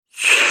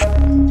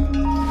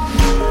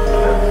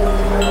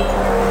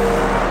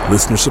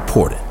Listener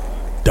supported.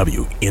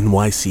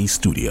 WNYC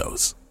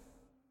Studios.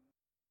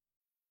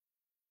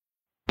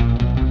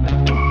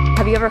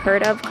 Have you ever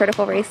heard of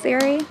critical race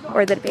theory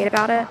or the debate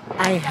about it?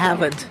 I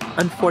haven't,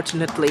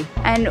 unfortunately.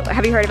 And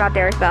have you heard about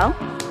Derek Bell?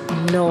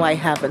 No, I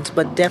haven't.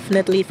 But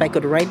definitely, if I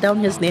could write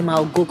down his name,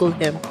 I'll Google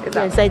him.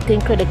 Yes, I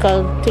think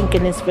critical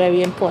thinking is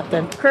very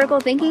important.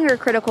 Critical thinking or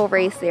critical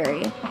race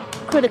theory?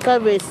 Critical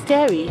race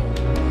theory.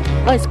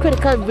 Oh, it's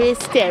critical race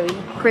theory.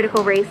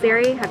 Critical race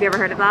theory? Have you ever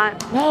heard of that?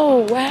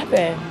 No, what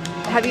happened?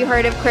 Have you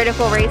heard of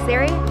critical race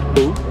theory?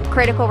 Who?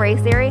 Critical race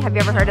theory? Have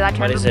you ever heard of that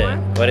term before?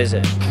 What is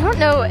it? I don't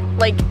know,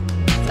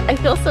 I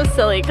feel so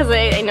silly because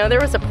I know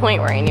there was a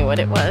point where I knew what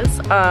it was.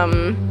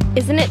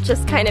 Isn't it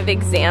just kind of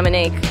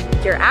examining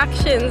your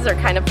actions or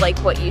kind of like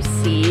what you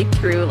see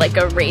through like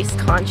a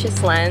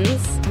race-conscious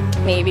lens,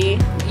 maybe?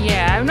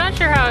 Yeah, I'm not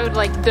sure how I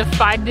would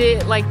define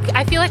it.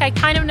 I feel like I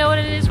kind of know what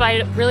it is, but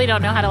I really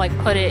don't know how to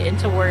put it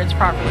into words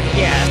properly.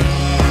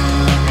 Yeah.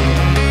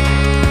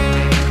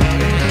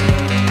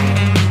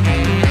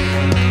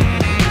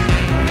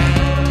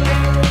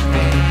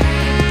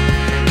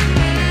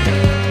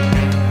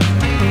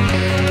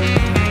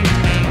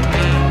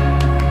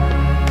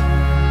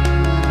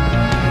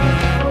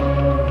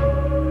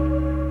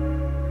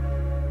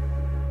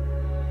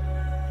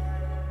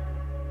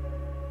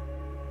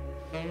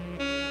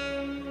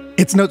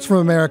 It's Notes from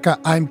America.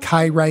 I'm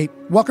Kai Wright.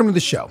 Welcome to the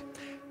show.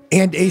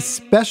 And a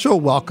special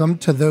welcome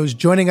to those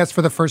joining us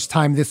for the first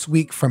time this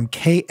week from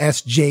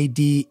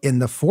KSJD in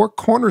the Four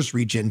Corners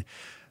region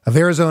of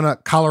Arizona,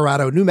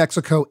 Colorado, New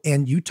Mexico,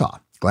 and Utah.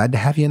 Glad to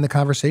have you in the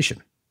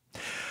conversation.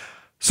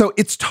 So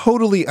it's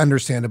totally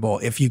understandable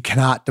if you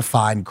cannot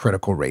define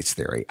critical race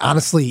theory.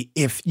 Honestly,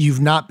 if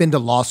you've not been to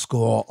law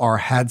school or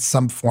had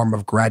some form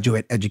of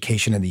graduate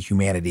education in the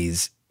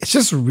humanities, it's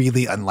just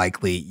really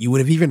unlikely you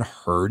would have even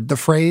heard the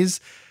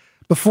phrase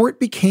before it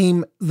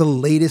became the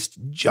latest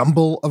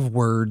jumble of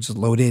words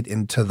loaded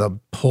into the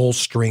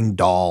pull-string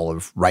doll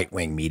of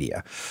right-wing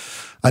media.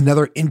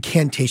 Another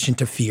incantation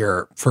to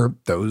fear for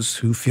those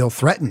who feel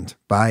threatened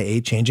by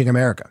a changing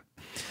America.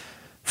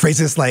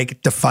 Phrases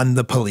like defund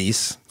the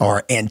police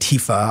or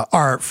Antifa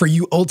are, for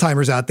you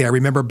old-timers out there,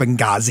 remember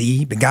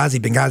Benghazi, Benghazi,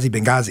 Benghazi,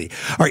 Benghazi,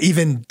 or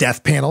even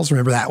death panels.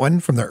 Remember that one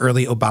from the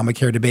early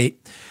Obamacare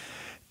debate?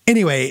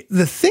 Anyway,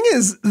 the thing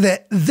is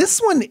that this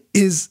one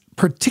is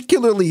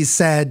particularly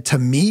sad to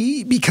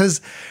me because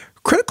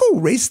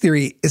critical race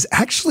theory is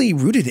actually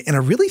rooted in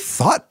a really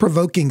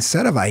thought-provoking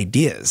set of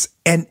ideas,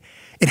 and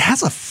it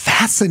has a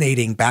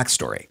fascinating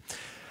backstory.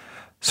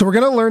 So we're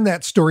going to learn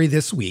that story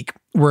this week.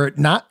 We're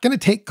not going to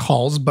take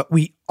calls, but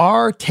we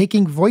are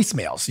taking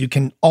voicemails. You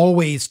can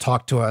always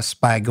talk to us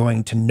by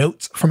going to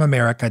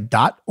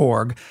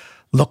notesfromamerica.org,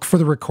 look for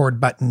the record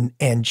button,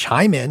 and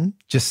chime in.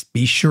 Just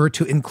be sure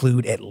to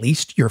include at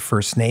least your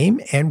first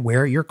name and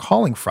where you're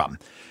calling from.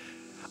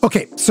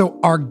 Okay, so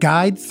our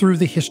guide through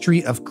the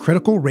history of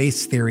critical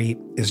race theory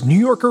is New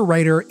Yorker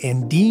writer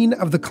and dean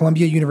of the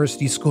Columbia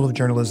University School of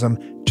Journalism,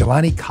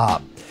 Jelani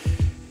Cobb.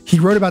 He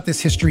wrote about this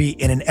history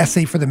in an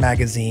essay for the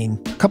magazine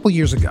a couple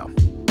years ago.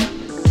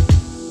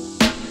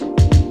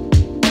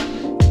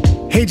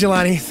 Hey,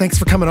 Jelani, thanks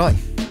for coming on.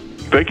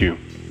 Thank you.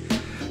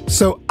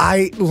 So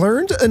I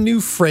learned a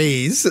new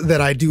phrase that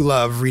I do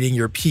love reading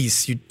your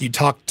piece. You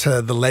talked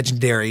to the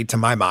legendary, to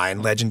my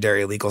mind,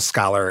 legendary legal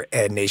scholar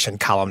and Nation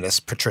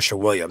columnist Patricia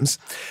Williams,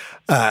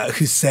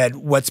 who said,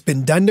 what's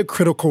been done to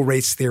critical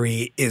race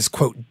theory is,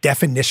 quote,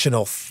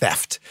 definitional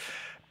theft.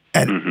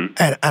 And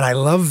I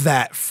love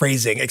that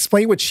phrasing.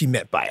 Explain what she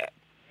meant by it.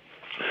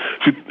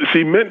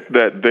 She meant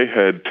that they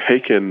had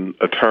taken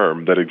a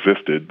term that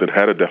existed, that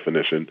had a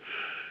definition,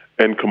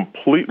 and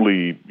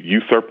completely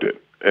usurped it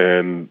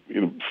and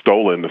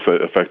stolen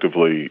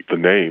effectively the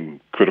name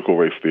critical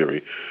race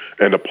theory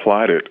and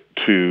applied it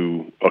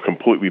to a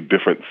completely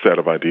different set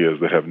of ideas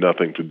that have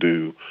nothing to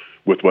do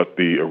with what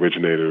the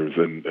originators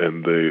and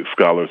the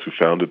scholars who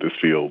founded this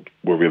field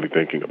were really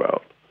thinking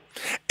about.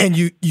 And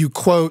you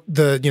quote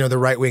the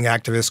right-wing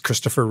activist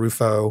Christopher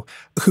Rufo,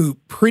 who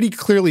pretty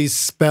clearly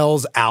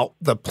spells out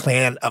the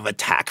plan of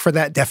attack for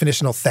that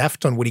definitional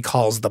theft on what he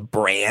calls the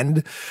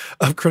brand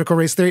of critical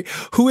race theory.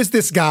 Who is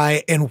this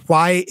guy, and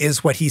why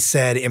is what he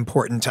said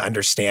important to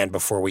understand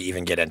before we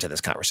even get into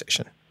this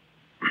conversation?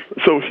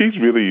 So he's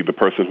really the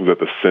person who's at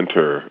the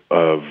center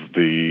of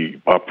the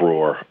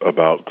uproar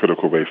about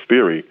critical race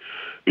theory.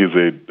 He's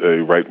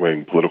a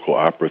right-wing political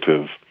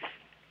operative.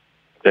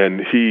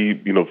 And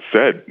he,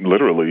 said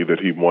literally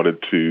that he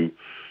wanted to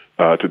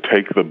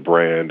take the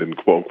brand and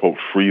quote unquote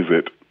freeze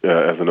it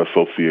as an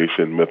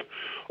association with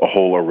a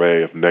whole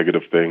array of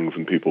negative things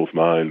in people's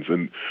minds.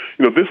 And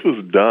this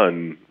was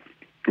done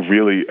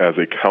really as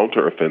a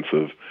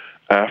counteroffensive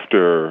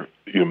after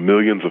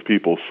millions of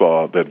people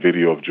saw that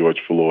video of George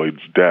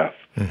Floyd's death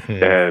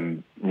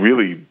and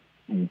really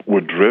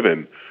were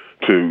driven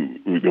to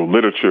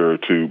literature,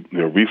 to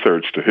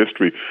research, to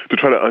history, to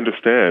try to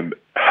understand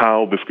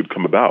how this could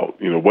come about.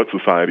 What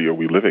society are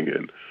we living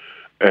in?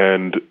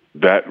 And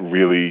that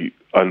really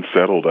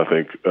unsettled, I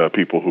think,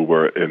 people who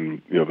were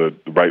in the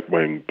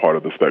right-wing part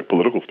of the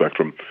political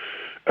spectrum.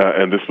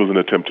 And this was an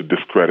attempt to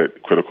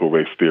discredit critical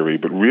race theory,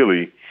 but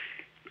really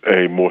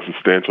a more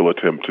substantial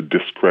attempt to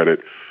discredit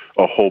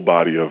a whole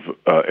body of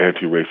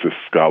anti-racist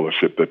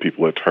scholarship that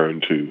people had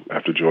turned to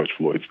after George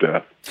Floyd's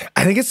death.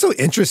 I think it's so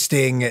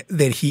interesting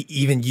that he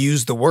even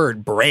used the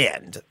word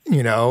brand,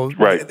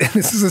 Right.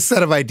 This is a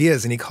set of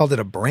ideas, and he called it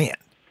a brand.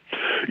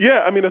 Yeah,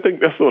 I mean, I think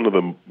that's one of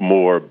the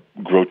more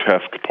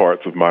grotesque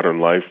parts of modern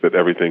life, that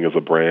everything is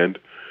a brand.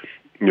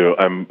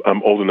 I'm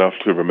old enough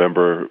to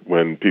remember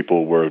when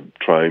people were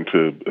trying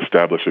to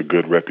establish a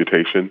good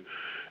reputation.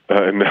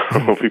 And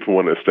now people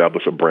want to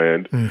establish a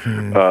brand.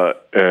 Mm-hmm.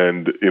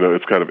 And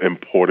it's kind of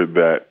imported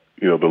that,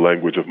 the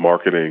language of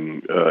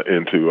marketing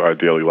into our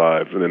daily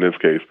lives, and in this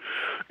case,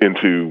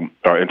 into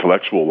our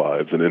intellectual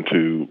lives and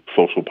into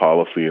social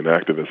policy and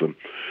activism.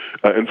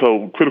 And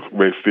so critical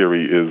race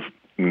theory is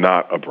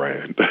not a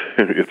brand.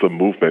 It's a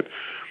movement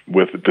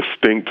with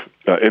distinct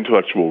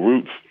intellectual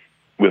roots,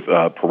 with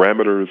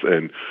parameters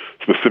and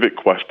specific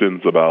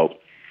questions about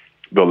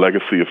the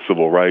legacy of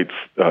civil rights,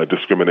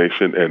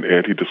 discrimination and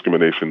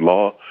anti-discrimination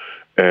law,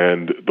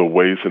 and the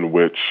ways in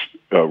which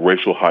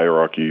racial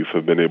hierarchies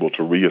have been able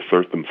to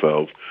reassert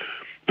themselves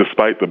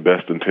despite the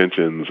best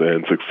intentions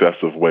and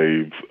successive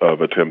waves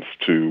of attempts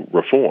to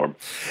reform.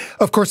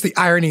 Of course, the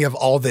irony of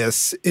all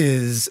this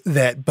is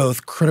that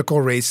both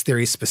critical race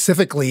theory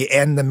specifically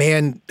and the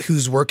man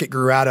whose work it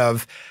grew out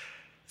of,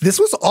 this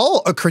was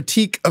all a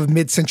critique of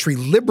mid-century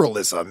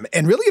liberalism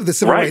and really of the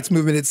civil rights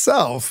movement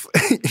itself,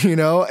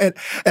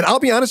 And I'll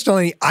be honest,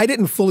 Jelani, I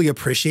didn't fully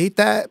appreciate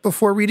that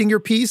before reading your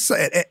piece.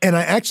 And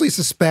I actually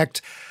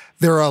suspect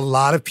there are a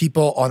lot of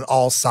people on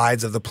all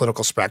sides of the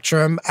political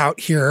spectrum out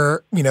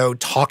here,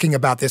 talking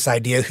about this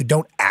idea who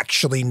don't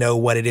actually know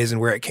what it is and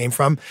where it came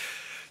from.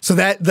 So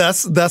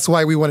that's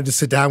why we wanted to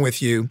sit down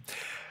with you.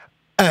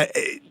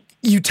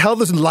 You tell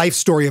this life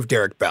story of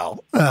Derek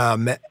Bell.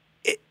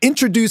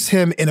 Introduce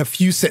him in a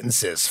few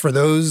sentences for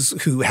those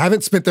who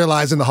haven't spent their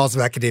lives in the halls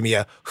of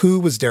academia.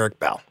 Who was Derek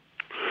Bell?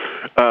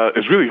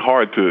 It's really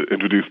hard to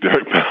introduce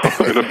Derek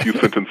Bell in a few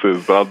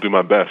sentences, but I'll do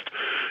my best.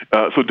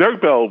 So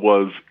Derek Bell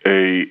was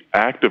an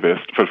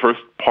activist. For the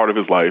first part of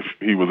his life,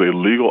 he was a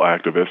legal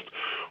activist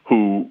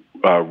who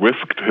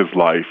risked his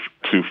life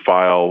to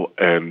file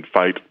and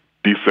fight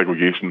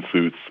desegregation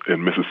suits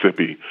in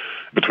Mississippi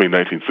between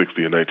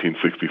 1960 and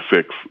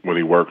 1966 when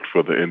he worked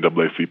for the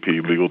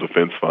NAACP Legal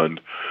Defense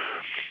Fund.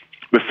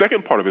 The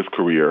second part of his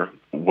career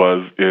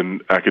was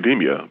in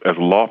academia as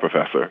a law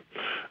professor,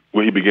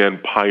 where he began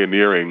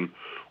pioneering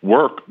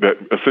work that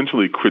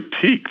essentially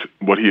critiqued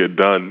what he had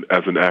done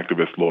as an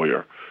activist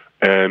lawyer.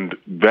 And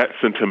that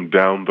sent him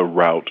down the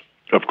route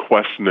of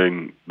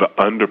questioning the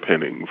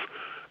underpinnings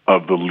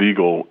of the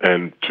legal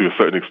and, to a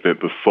certain extent,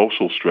 the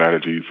social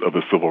strategies of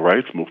the civil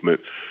rights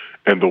movement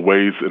and the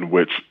ways in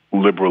which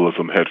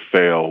liberalism had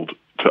failed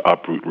to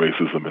uproot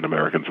racism in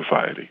American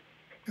society.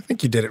 I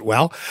think you did it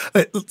well.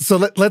 So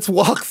let's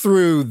walk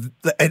through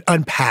and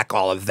unpack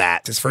all of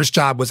that. His first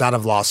job was out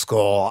of law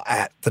school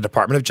at the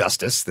Department of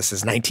Justice. This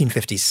is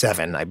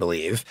 1957, I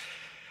believe.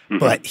 Mm-hmm.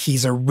 But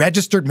he's a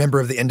registered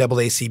member of the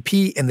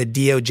NAACP, and the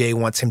DOJ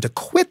wants him to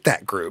quit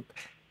that group.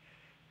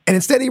 And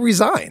instead he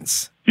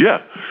resigns.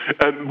 Yeah,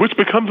 and which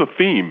becomes a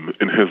theme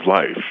in his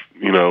life.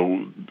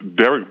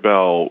 Derek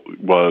Bell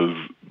was,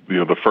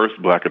 the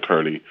first black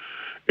attorney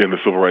in the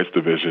Civil Rights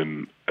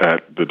Division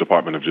at the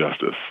Department of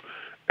Justice.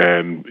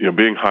 And,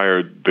 being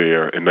hired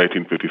there in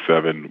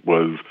 1957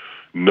 was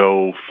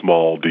no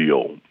small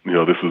deal.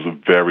 This was a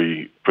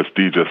very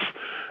prestigious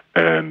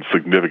and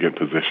significant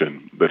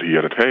position that he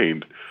had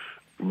attained.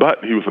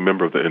 But he was a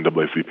member of the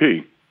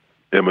NAACP.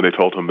 And when they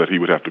told him that he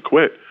would have to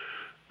quit,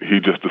 he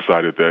just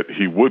decided that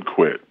he would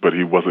quit, but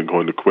he wasn't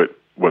going to quit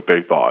what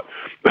they thought.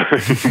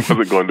 He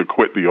wasn't going to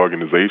quit the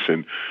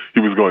organization. He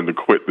was going to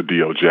quit the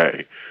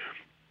DOJ.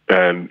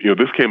 And,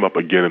 this came up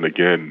again and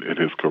again in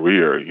his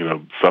career.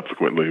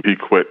 Subsequently, he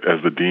quit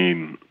as the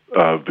dean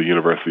of the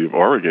University of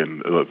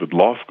Oregon, the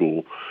law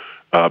school,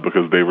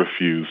 because they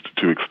refused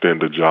to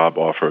extend a job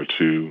offer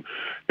to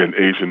an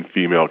Asian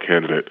female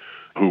candidate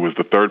who was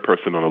the third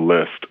person on a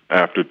list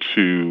after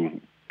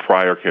two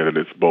prior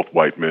candidates, both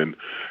white men,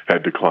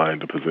 had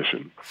declined the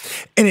position.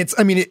 And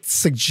it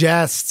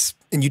suggests,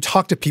 and you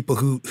talk to people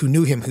who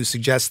knew him who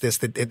suggest this,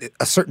 that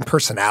a certain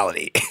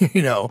personality,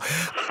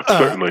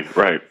 Certainly,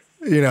 right.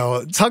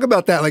 Talk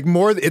about that.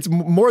 It's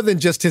more than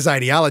just his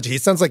ideology.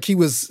 It sounds like he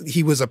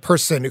was a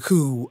person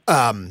who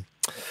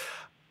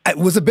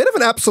was a bit of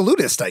an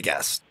absolutist, I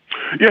guess.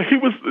 Yeah,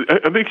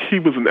 I think he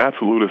was an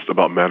absolutist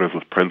about matters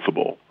of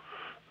principle.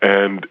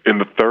 And in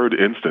the third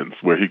instance,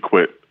 where he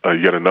quit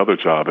yet another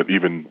job, an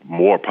even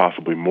more,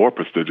 possibly more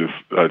prestigious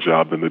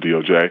job than the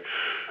DOJ,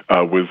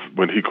 was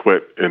when he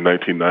quit in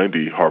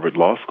 1990 Harvard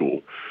Law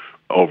School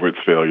over its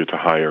failure to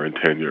hire and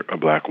tenure a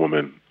black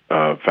woman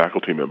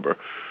faculty member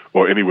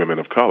or any women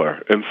of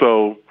color. And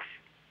so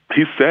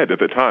he said at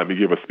the time, he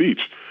gave a speech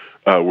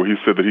where he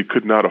said that he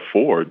could not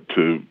afford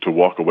to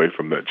walk away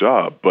from that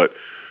job, but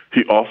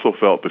he also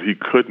felt that he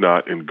could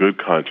not, in good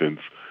conscience,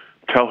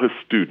 tell his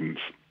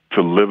students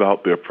to live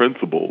out their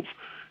principles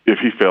if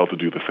he failed to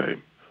do the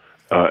same.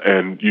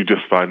 And you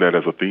just find that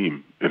as a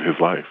theme in his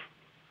life.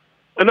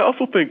 And I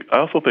also think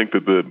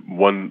that the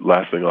one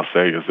last thing I'll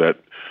say is that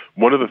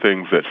one of the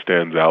things that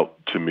stands out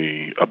to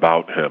me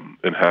about him,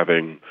 and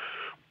having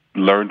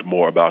learned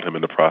more about him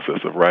in the process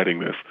of writing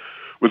this,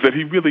 was that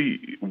he really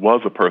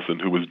was a person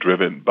who was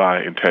driven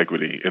by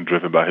integrity and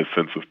driven by his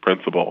sense of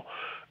principle.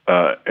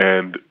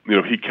 And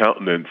he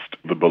countenanced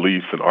the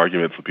beliefs and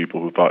arguments of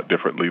people who thought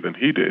differently than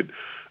he did,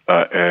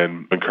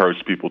 and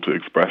encouraged people to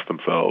express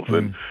themselves.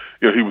 And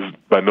he was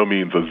by no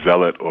means a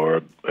zealot or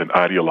an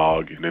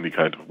ideologue in any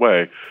kind of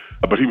way,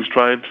 but he was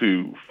trying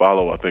to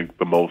follow, I think,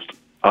 the most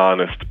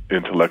honest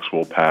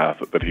intellectual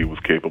path that he was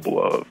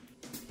capable of.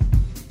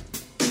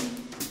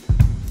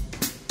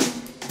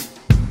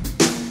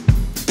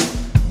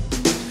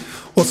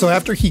 Well, so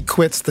after he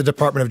quits the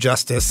Department of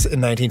Justice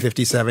in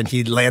 1957,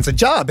 he lands a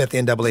job at the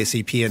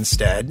NAACP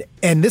instead.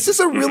 And this is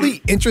a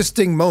really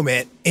interesting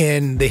moment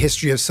in the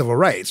history of civil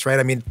rights, right?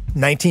 I mean,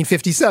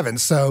 1957.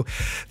 So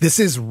this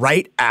is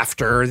right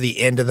after the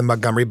end of the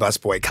Montgomery bus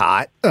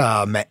boycott.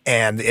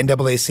 And the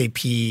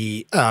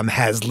NAACP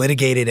has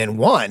litigated and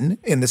won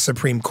in the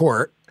Supreme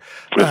Court.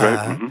 That's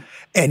right. Mm-hmm.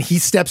 And he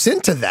steps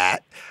into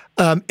that.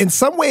 In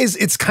some ways,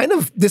 it's kind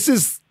of, this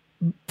is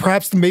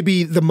perhaps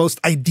maybe the most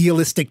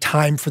idealistic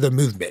time for the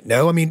movement,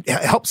 no? I mean,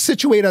 help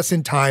situate us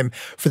in time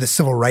for the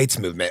civil rights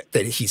movement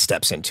that he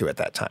steps into at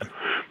that time.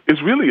 It's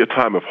really a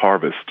time of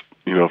harvest,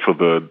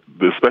 for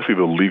especially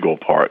the legal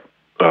part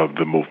of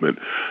the movement,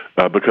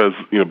 because,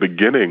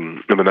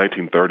 beginning in the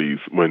 1930s,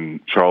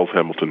 when Charles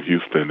Hamilton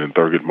Houston and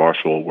Thurgood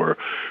Marshall were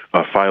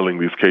filing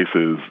these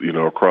cases,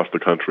 across the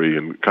country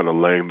and kind of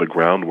laying the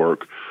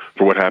groundwork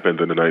for what happened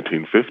in the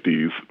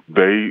 1950s,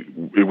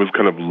 it was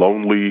kind of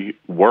lonely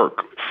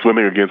work,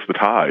 swimming against the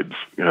tides,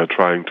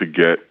 trying to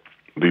get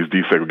these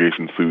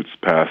desegregation suits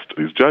past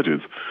these judges.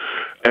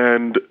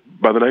 And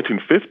by the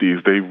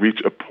 1950s, they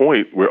reach a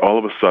point where all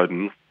of a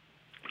sudden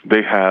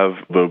they have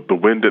the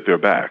wind at their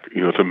back,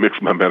 to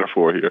mix my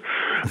metaphor here.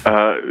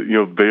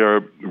 They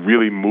are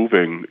really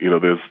moving.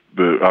 There's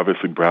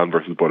obviously Brown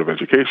versus Board of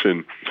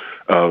Education,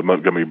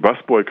 Montgomery bus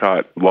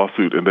boycott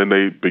lawsuit, and then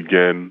they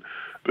begin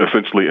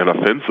essentially an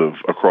offensive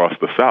across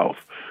the South,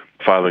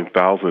 filing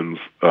thousands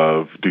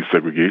of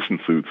desegregation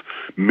suits,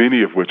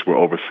 many of which were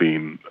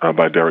overseen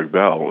by Derek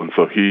Bell. And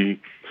so he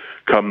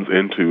comes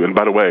into, and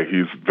by the way,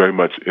 he's very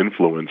much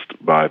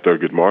influenced by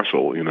Thurgood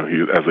Marshall. He,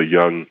 as a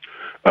young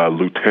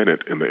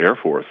lieutenant in the Air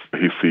Force,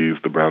 he sees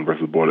the Brown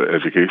versus Board of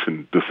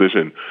Education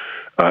decision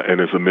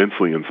and is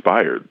immensely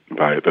inspired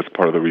by it. That's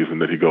part of the reason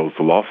that he goes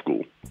to law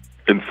school.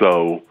 And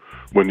so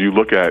when you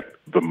look at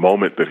the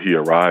moment that he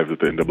arrives at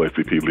the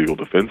NAACP Legal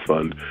Defense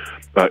Fund,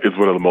 is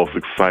one of the most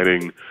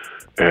exciting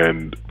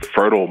and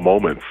fertile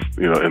moments,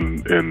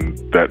 in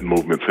that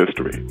movement's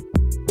history.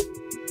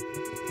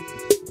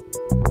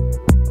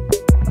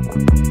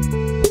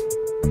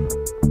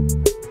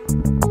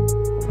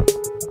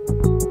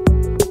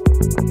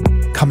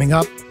 Coming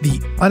up,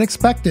 the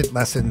unexpected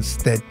lessons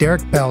that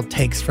Derek Bell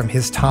takes from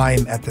his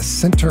time at the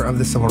center of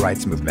the civil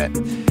rights movement,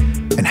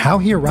 and how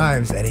he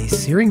arrives at a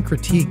searing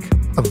critique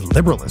of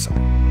liberalism.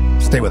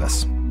 Stay with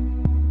us.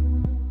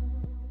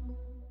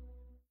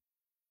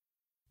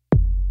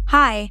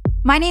 Hi,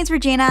 my name's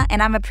Regina,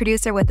 and I'm a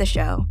producer with the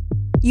show.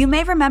 You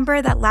may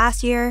remember that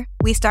last year,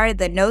 we started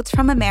the Notes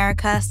from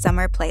America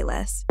Summer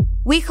Playlist.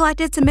 We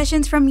collected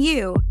submissions from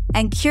you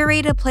and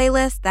curated a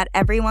playlist that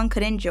everyone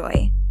could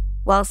enjoy.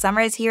 Well,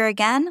 summer is here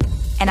again,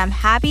 and I'm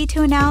happy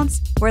to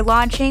announce we're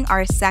launching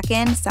our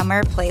second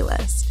summer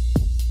playlist.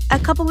 A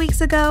couple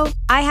weeks ago,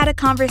 I had a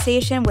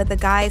conversation with the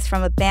guys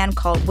from a band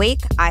called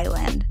Wake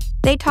Island.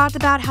 They talked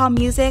about how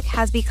music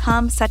has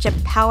become such a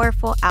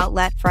powerful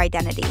outlet for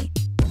identity,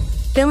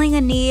 filling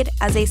a need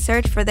as they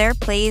search for their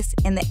place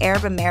in the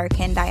Arab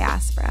American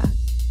diaspora.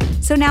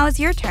 So now it's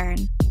your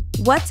turn.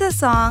 What's a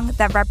song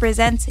that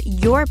represents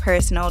your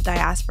personal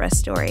diaspora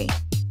story?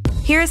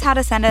 Here's how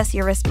to send us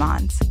your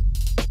response.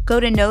 Go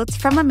to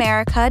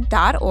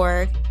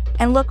notesfromamerica.org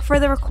and look for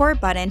the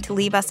record button to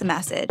leave us a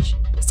message.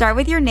 Start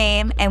with your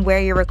name and where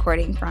you're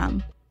recording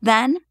from.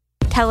 Then,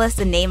 tell us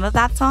the name of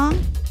that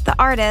song, the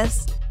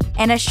artist,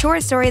 and a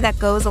short story that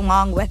goes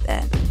along with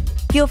it.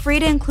 Feel free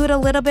to include a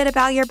little bit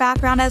about your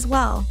background as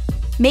well.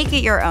 Make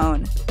it your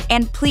own.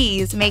 And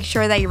please make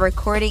sure that your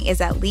recording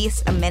is at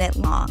least a minute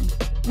long.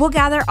 We'll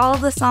gather all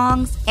of the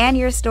songs and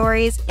your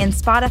stories in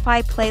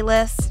Spotify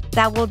playlists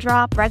that will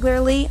drop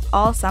regularly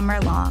all summer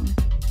long.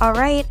 All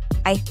right,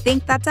 I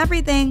think that's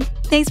everything.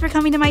 Thanks for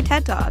coming to my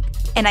TED Talk,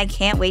 and I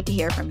can't wait to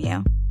hear from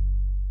you.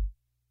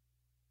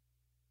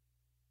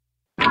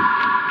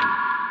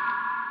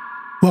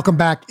 Welcome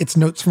back. It's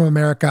Notes from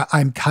America.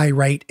 I'm Kai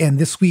Wright, and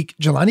this week,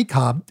 Jelani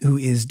Cobb, who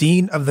is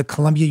Dean of the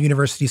Columbia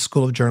University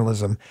School of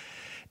Journalism,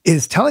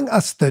 is telling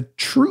us the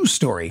true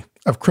story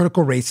of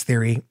critical race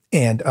theory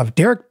and of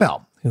Derek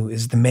Bell, who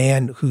is the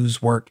man whose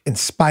work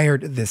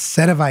inspired this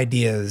set of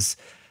ideas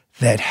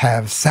that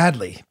have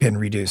sadly been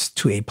reduced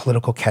to a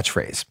political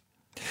catchphrase.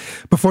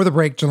 Before the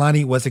break,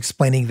 Jelani was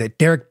explaining that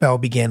Derek Bell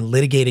began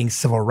litigating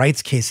civil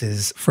rights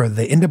cases for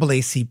the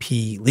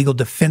NAACP Legal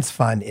Defense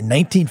Fund in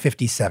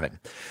 1957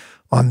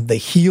 on the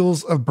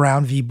heels of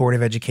Brown v. Board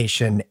of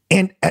Education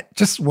and at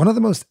just one of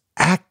the most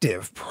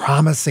active,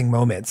 promising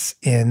moments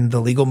in the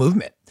legal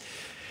movement.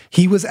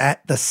 He was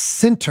at the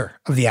center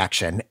of the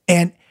action,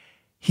 and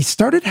he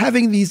started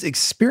having these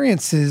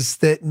experiences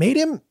that made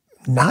him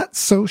not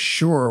so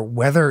sure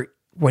whether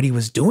what he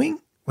was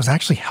doing was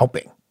actually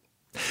helping.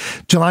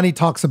 Jelani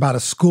talks about a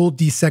school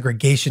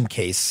desegregation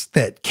case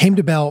that came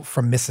to Bell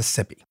from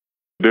Mississippi.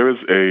 There is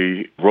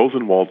a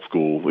Rosenwald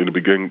school in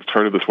the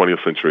turn of the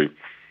 20th century.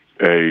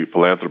 A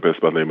philanthropist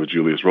by the name of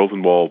Julius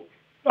Rosenwald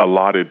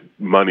allotted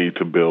money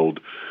to build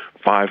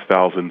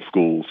 5,000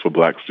 schools for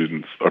black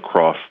students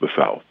across the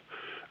South.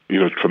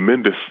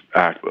 Tremendous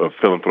act of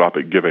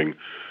philanthropic giving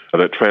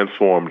that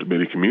transformed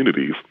many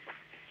communities.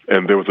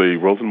 And there was a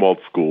Rosenwald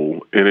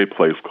school in a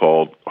place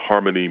called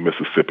Harmony,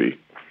 Mississippi.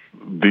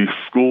 The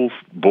school's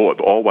board,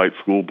 the all-white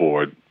school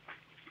board,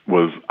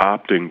 was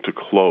opting to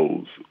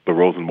close the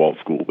Rosenwald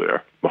school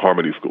there, the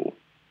Harmony school.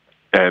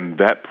 And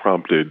that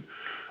prompted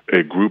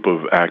a group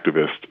of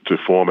activists to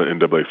form an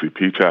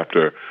NAACP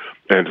chapter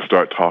and to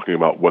start talking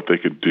about what they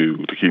could do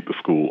to keep the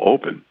school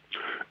open.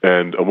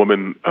 And a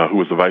woman who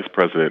was the vice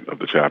president of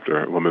the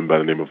chapter, a woman by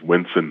the name of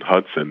Winston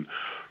Hudson,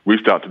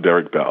 reached out to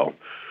Derek Bell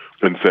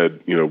and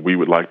said, we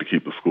would like to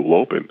keep the school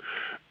open.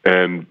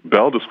 And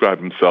Bell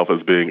described himself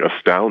as being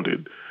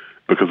astounded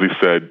because he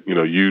said,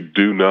 you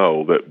do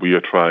know that we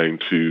are trying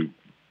to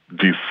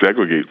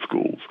desegregate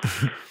schools.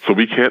 So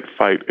we can't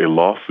fight a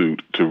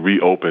lawsuit to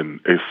reopen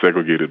a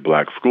segregated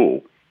black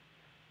school.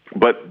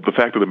 But the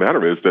fact of the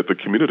matter is that the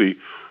community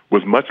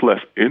was much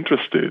less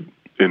interested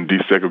in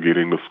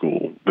desegregating the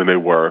school than they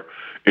were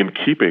in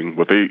keeping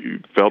what they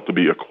felt to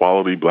be a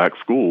quality black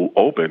school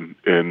open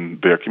in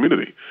their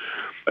community.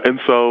 And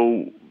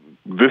so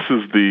this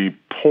is the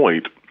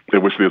point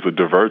at which there's a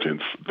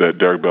divergence that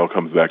Derek Bell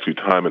comes back to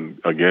time and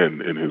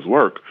again in his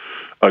work,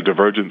 a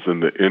divergence in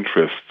the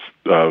interests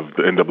of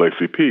the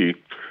NAACP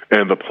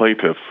and the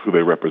plaintiffs who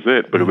they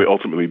represent, because they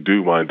ultimately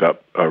do wind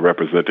up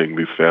representing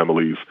these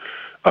families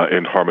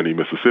in Harmony,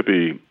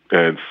 Mississippi,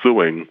 and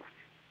suing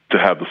to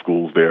have the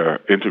schools there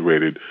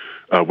integrated,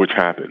 which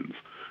happens.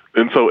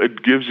 And so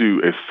it gives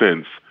you a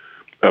sense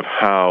of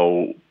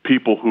how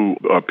people who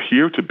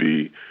appear to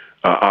be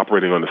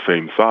operating on the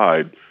same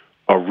side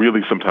are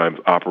really sometimes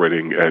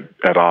operating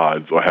at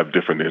odds or have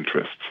different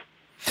interests.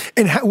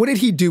 And what did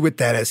he do with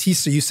that?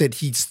 So you said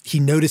he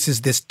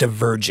notices this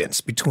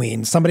divergence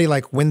between somebody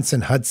like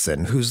Winston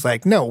Hudson, who's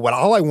like, no,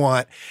 all I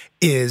want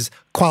is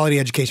quality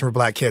education for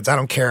black kids. I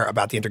don't care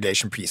about the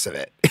integration piece of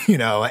it,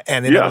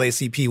 and the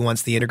NAACP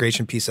wants the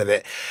integration piece of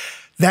it.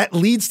 That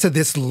leads to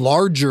this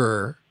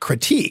larger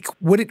critique.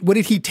 What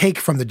did he take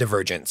from the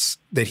divergence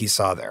that he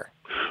saw there?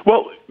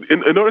 Well,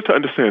 in order to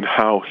understand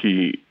how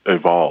he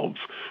evolves,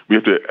 we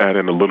have to add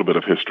in a little bit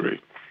of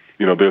history.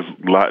 There's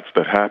lots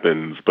that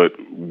happens, but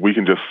we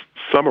can just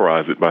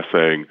summarize it by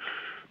saying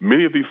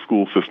many of these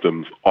school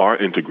systems are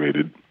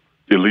integrated,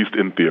 at least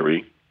in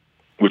theory,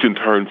 which in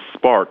turn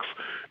sparks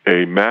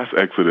a mass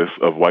exodus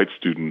of white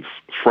students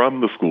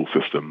from the school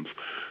systems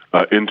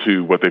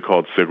into what they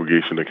called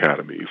segregation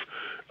academies,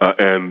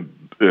 and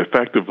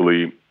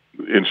effectively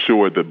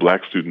ensured that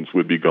black students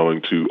would be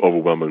going to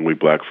overwhelmingly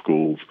black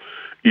schools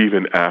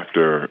even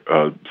after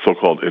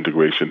so-called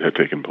integration had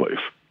taken place.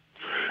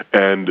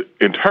 And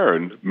in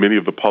turn, many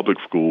of the public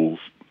schools,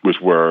 which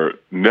were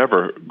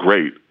never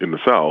great in the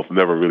South,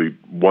 never really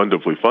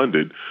wonderfully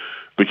funded,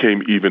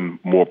 became even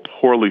more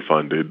poorly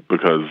funded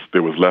because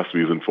there was less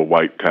reason for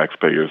white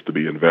taxpayers to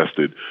be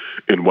invested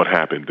in what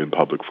happened in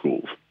public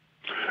schools.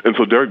 And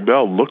so Derek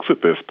Bell looks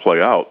at this play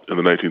out in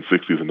the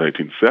 1960s and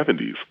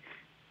 1970s,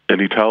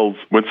 and he tells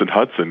Winston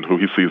Hudson, who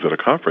he sees at a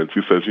conference,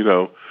 he says,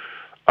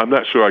 I'm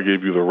not sure I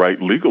gave you the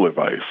right legal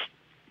advice.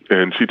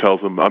 And she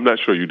tells him, I'm not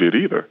sure you did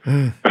either,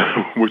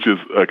 which is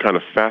a kind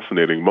of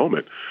fascinating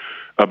moment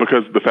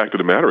because the fact of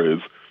the matter is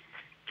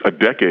a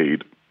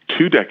decade,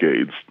 2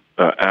 decades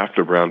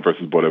after Brown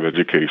versus Board of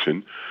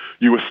Education,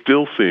 you were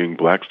still seeing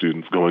black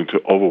students going to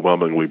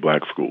overwhelmingly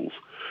black schools.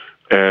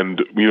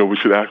 And, we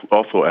should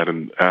also add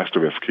an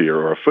asterisk here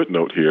or a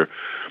footnote here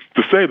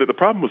to say that the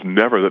problem was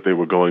never that they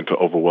were going to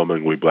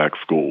overwhelmingly black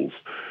schools.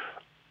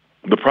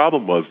 The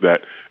problem was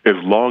that as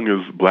long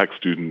as black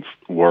students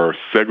were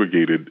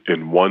segregated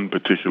in one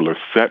particular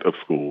set of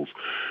schools,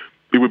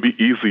 it would be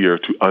easier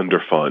to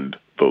underfund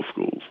those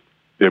schools.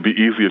 It would be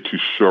easier to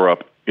shore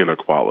up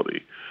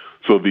inequality.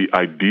 So the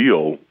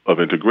ideal of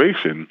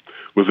integration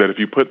was that if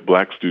you put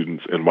black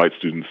students and white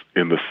students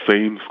in the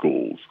same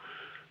schools,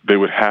 they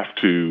would have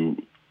to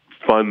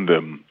fund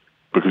them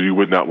because you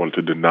would not want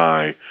to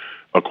deny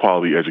a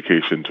quality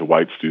education to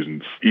white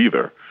students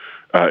either.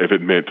 If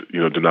it meant,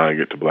 denying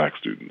it to black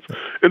students.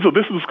 And so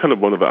this is kind of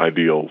one of the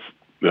ideals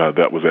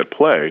that was at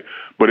play,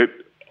 but it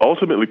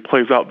ultimately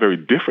plays out very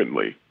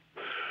differently.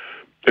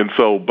 And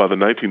so by the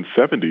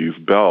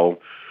 1970s, Bell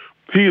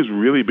he is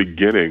really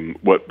beginning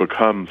what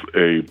becomes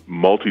a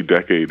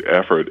multi-decade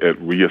effort at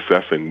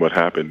reassessing what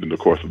happened in the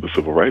course of the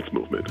civil rights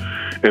movement.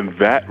 And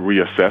that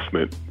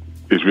reassessment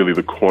is really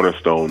the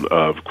cornerstone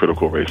of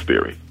critical race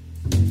theory.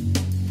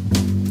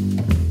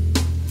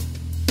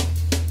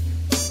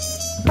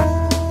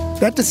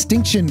 That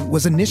distinction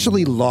was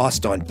initially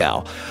lost on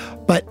Bell,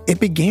 but it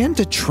began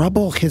to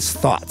trouble his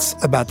thoughts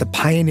about the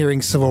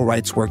pioneering civil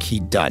rights work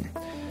he'd done.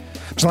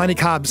 Jelani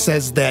Cobb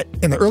says that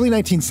in the early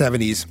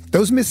 1970s,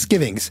 those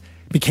misgivings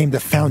became the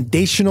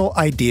foundational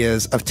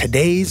ideas of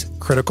today's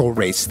critical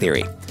race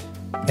theory.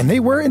 And they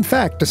were, in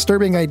fact,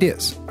 disturbing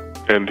ideas.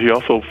 And he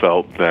also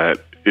felt that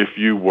if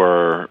you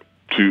were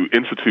to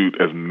institute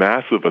as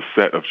massive a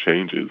set of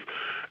changes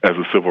as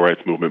the civil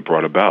rights movement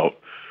brought about,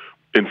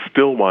 and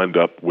still wind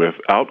up with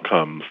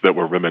outcomes that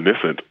were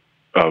reminiscent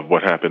of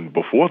what happened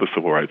before the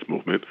civil rights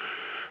movement,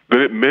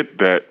 then it meant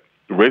that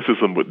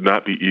racism would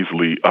not be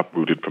easily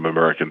uprooted from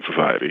American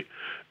society.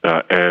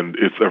 And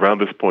it's around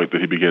this point that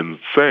he begins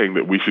saying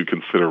that we should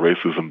consider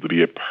racism to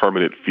be a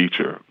permanent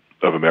feature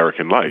of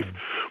American life,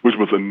 which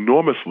was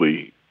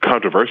enormously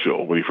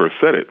controversial when he first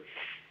said it.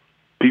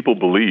 People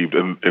believed,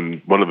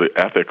 and one of the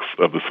ethics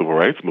of the civil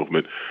rights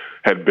movement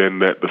had been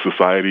that the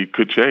society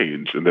could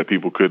change and that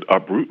people could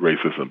uproot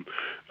racism.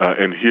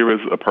 And here is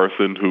a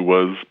person who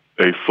was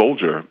a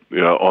soldier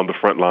on the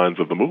front lines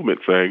of the movement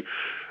saying,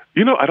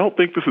 I don't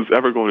think this is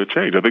ever going to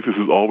change. I think this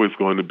is always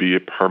going to be a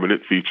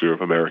permanent feature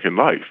of American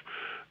life.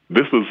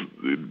 This was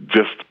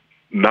just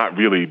not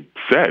really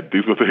said.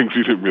 These were things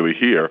you didn't really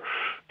hear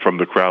from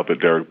the crowd that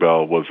Derek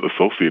Bell was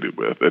associated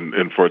with.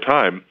 And for a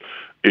time,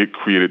 it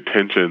created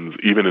tensions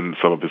even in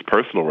some of his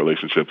personal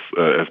relationships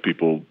as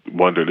people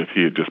wondered if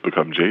he had just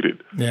become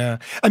jaded. Yeah.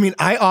 I mean,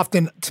 I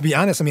often, to be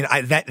honest,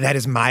 that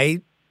is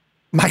my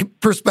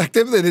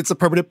perspective, that it's a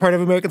permanent part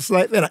of American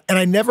society. And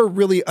I never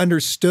really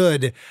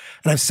understood, and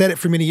I've said it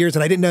for many years,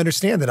 and I didn't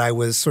understand that I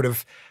was sort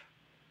of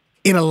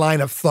in a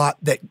line of thought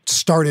that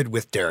started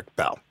with Derek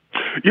Bell.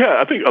 Yeah,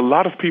 I think a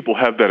lot of people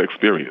have that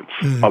experience.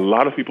 A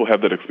lot of people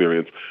have that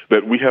experience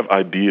that we have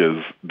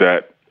ideas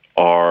that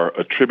are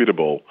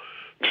attributable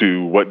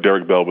to what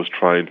Derek Bell was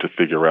trying to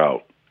figure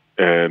out.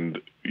 And,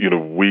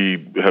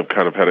 we have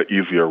kind of had an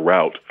easier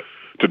route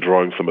to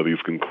drawing some of these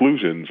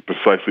conclusions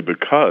precisely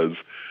because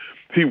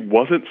he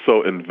wasn't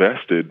so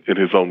invested in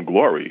his own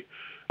glory.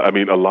 I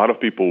mean, a lot of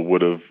people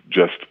would have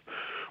just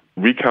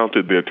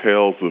recounted their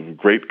tales of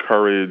great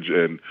courage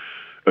and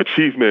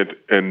achievement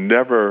and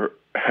never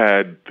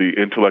had the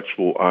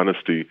intellectual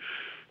honesty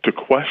to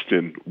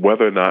question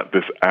whether or not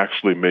this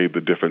actually made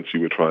the difference you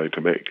were trying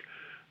to make.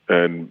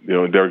 And,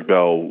 and Derek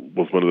Bell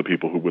was one of the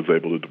people who was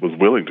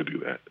willing to do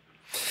that.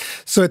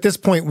 So at this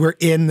point, we're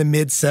in the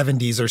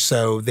mid-'70s or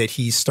so that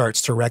he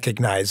starts to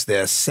recognize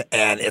this,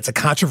 and it's a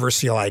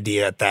controversial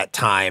idea at that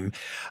time.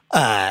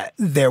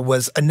 There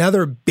was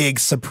another big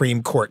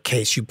Supreme Court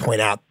case you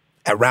point out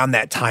around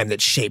that time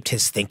that shaped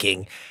his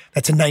thinking.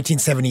 That's in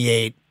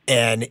 1978,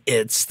 and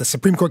it's the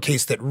Supreme Court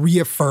case that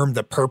reaffirmed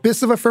the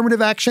purpose of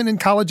affirmative action in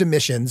college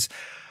admissions,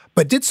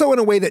 but did so in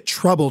a way that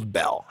troubled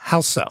Bell.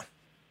 How so?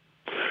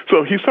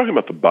 So he's talking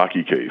about the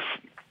Bakke case,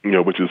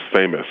 which is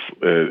famous.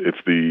 It's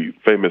the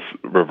famous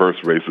reverse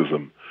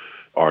racism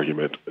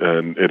argument.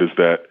 And it is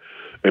that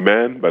a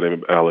man by the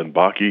name of Alan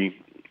Bakke,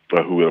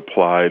 who had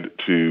applied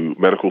to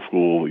medical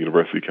school,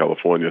 University of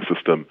California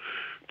system,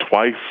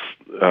 twice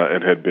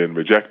and had been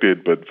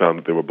rejected, but found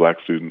that there were black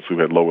students who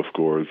had lower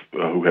scores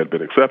who had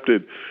been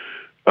accepted,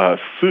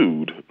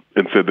 sued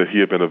and said that he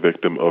had been a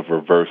victim of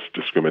reverse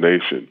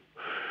discrimination.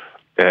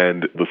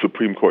 And the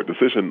Supreme Court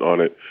decision on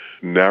it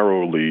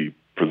narrowly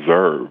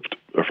preserved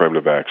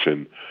affirmative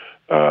action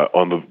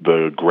on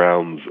the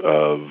grounds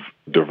of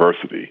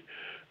diversity,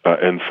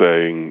 and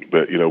saying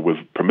that, was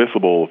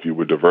permissible if you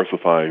were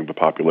diversifying the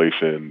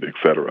population, et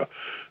cetera.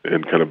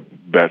 And kind of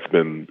that's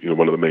been,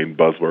 one of the main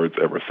buzzwords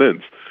ever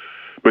since.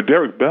 But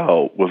Derek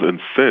Bell was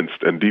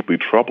incensed and deeply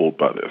troubled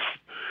by this.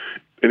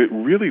 And it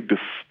really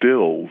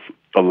distills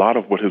a lot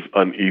of what his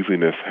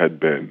uneasiness had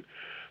been,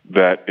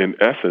 that in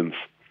essence,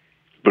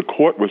 the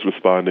court was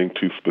responding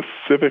to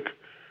specific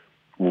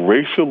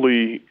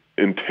racially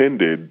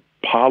intended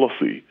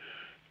policy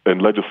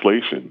and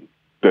legislation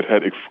that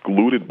had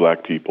excluded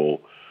black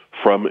people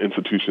from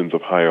institutions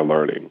of higher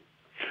learning.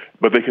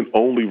 But they can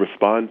only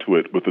respond to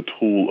it with the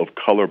tool of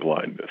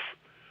colorblindness.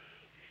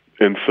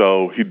 And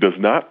so he does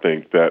not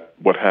think that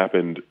what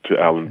happened to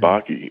Alan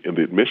Bakke in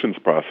the admissions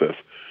process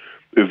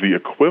is the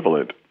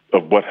equivalent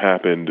of what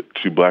happened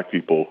to black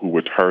people who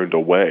were turned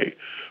away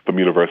from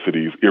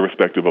universities,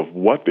 irrespective of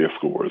what their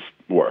scores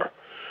were.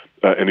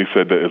 And he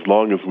said that as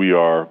long as we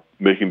are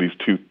making these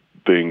two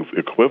things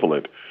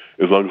equivalent,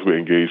 as long as we're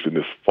engaged in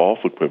this false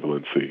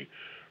equivalency,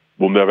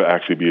 we'll never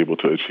actually be able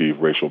to achieve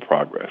racial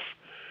progress.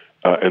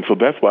 And so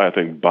that's why I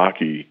think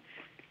Bakke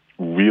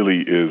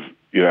really is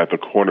at the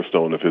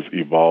cornerstone of his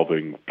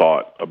evolving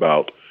thought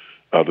about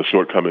the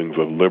shortcomings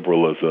of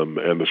liberalism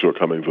and the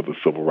shortcomings of the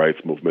civil rights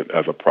movement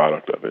as a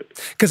product of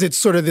it. Because it's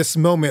sort of this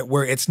moment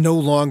where it's no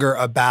longer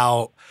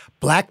about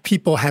black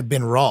people have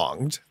been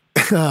wronged.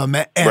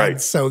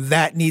 And so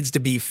that needs to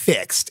be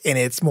fixed. And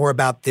it's more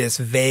about this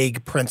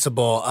vague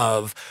principle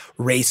of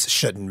race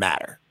shouldn't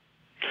matter.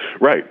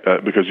 Right,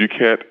 because you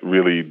can't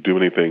really do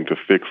anything to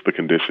fix the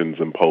conditions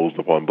imposed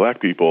upon black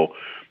people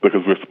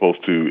because we're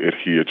supposed to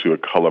adhere to a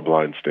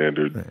colorblind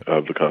standard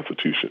of the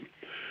Constitution.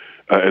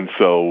 And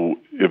so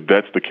if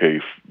that's the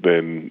case,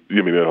 then,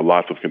 there are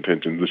lots of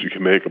contentions that you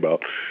can make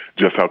about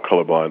just how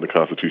colorblind the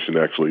Constitution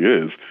actually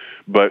is.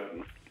 But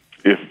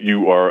if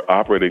you are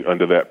operating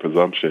under that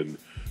presumption,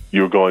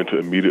 you're going to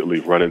immediately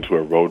run into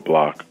a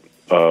roadblock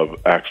of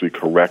actually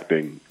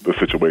correcting the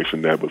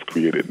situation that was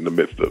created in the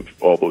midst of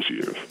all those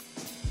years.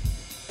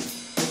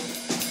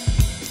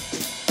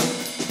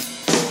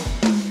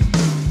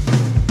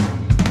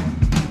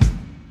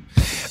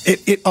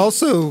 It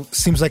also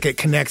seems like it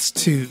connects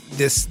to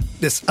this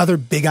other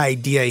big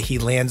idea he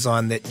lands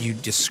on that you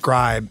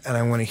describe, and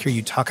I want to hear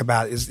you talk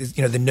about is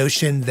the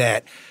notion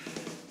that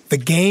the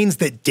gains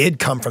that did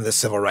come from the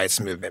civil rights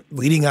movement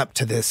leading up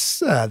to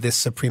this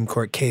Supreme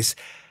Court case,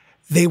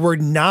 they were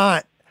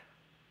not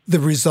the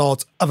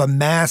result of a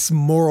mass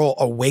moral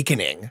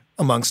awakening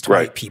amongst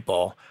white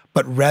people,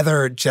 but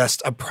rather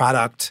just a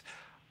product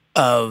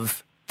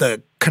of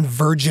the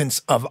convergence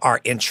of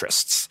our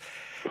interests.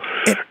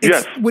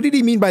 Yes. What did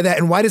he mean by that,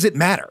 and why does it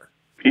matter?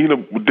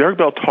 Derek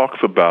Bell talks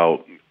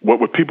about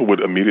what people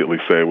would immediately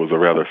say was a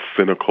rather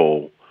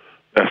cynical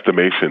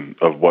estimation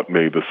of what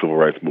made the civil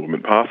rights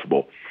movement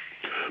possible.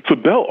 So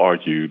Bell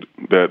argued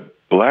that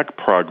black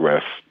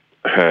progress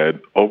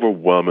had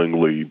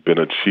overwhelmingly been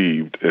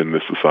achieved in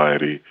this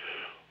society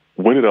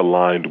when it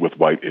aligned with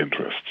white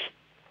interests.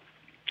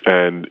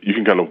 And you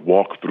can kind of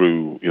walk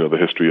through, the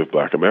history of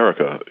black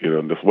America,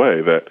 in this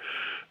way,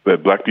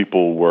 that black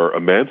people were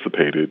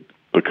emancipated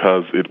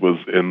because it was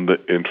in the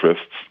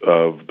interests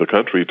of the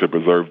country to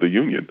preserve the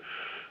Union.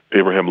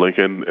 Abraham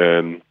Lincoln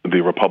and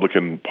the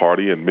Republican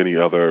Party and many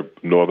other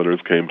Northerners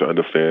came to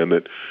understand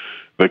that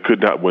they could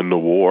not win the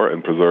war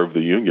and preserve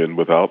the Union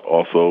without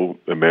also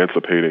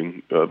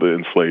emancipating the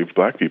enslaved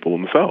black people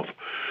in the South.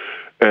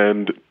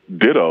 And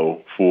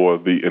ditto for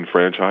the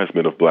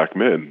enfranchisement of black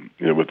men,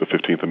 with the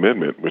 15th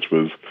Amendment, which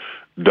was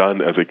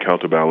done as a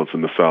counterbalance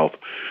in the South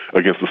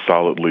against the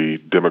solidly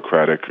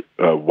democratic,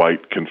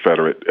 white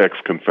Confederate,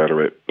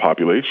 ex-Confederate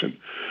population.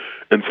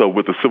 And so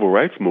with the civil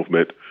rights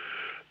movement,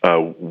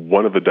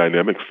 one of the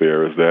dynamics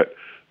there is that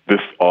this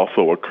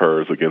also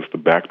occurs against the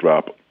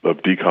backdrop of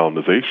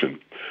decolonization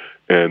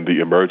and the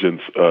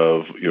emergence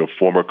of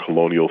former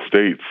colonial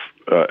states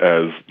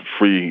as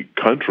free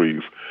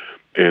countries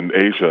in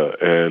Asia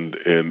and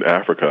in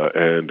Africa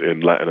and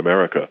in Latin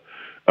America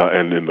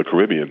and in the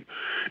Caribbean.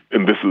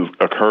 And this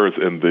occurs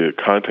in the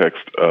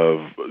context of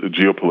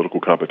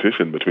geopolitical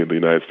competition between the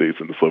United States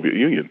and the Soviet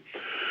Union.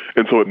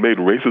 And so it made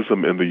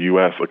racism in the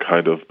U.S. a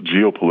kind of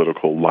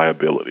geopolitical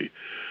liability,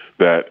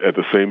 that at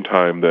the same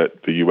time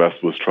that the U.S.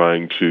 was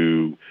trying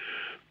to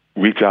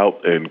reach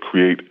out and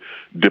create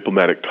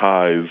diplomatic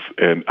ties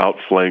and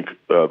outflank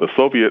the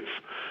Soviets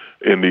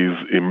in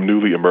these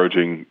newly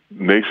emerging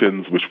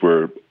nations, which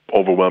were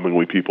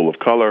overwhelmingly people of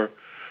color,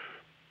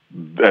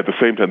 at the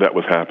same time that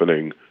was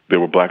happening, there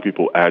were black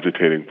people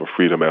agitating for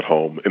freedom at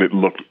home, and it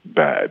looked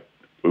bad.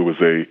 It was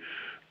a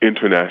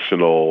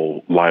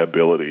international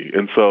liability.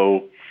 And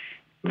so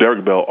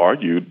Derek Bell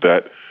argued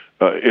that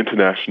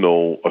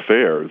international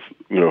affairs,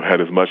 had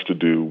as much to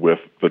do with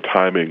the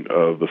timing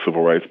of the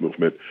civil rights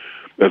movement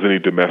as any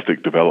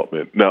domestic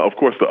development. Now, of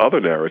course, the other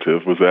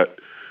narrative was that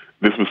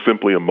this was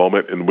simply a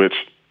moment in which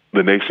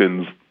the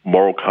nation's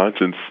moral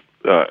conscience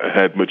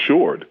had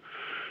matured.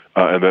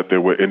 And that there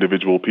were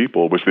individual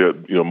people, which there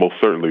most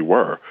certainly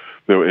were.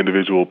 There were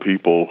individual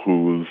people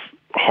whose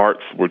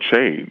hearts were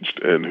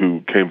changed and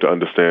who came to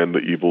understand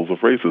the evils of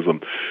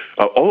racism.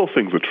 All those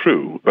things are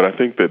true, but I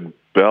think that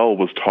Bell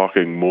was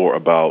talking more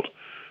about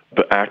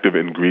the active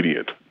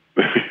ingredient,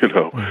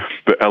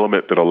 the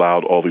element that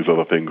allowed all these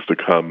other things to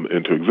come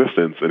into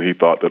existence, and he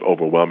thought that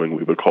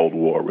overwhelmingly the Cold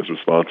War was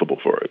responsible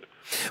for it.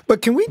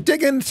 But can we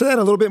dig into that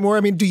a little bit more?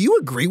 I mean, do you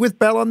agree with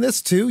Bell on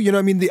this too?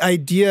 The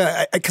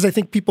idea, because I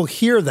think people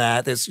hear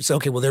that,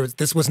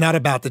 this was not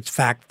about the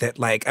fact that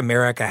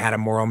America had a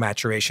moral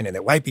maturation and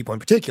that white people in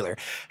particular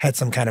had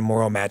some kind of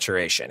moral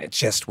maturation. It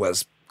just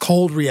was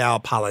cold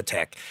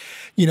realpolitik,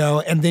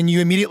 and then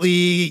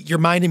your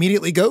mind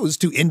immediately goes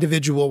to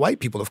individual white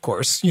people, of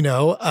course,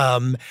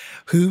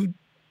 who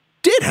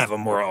did have a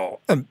moral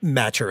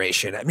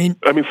maturation.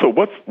 So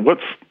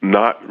what's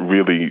not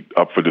really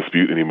up for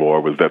dispute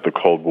anymore was that the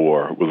Cold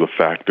War was a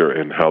factor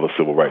in how the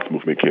civil rights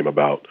movement came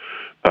about.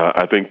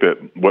 I think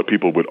that what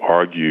people would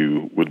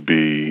argue would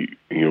be,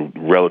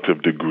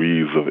 relative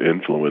degrees of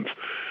influence.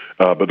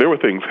 But there were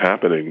things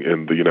happening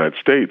in the United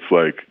States,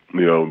 like,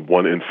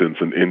 one instance,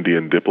 an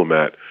Indian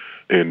diplomat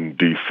in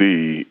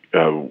D.C.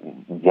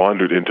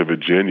 Wandered into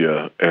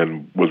Virginia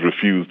and was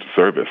refused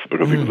service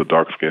because he was a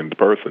dark-skinned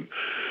person.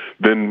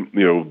 Then,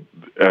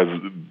 as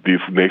these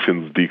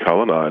nations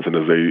decolonize and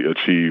as they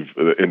achieve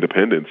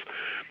independence,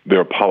 there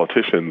are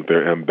politicians,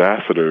 there are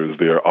ambassadors,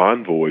 there are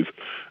envoys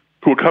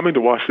who are coming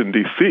to Washington,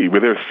 D.C.,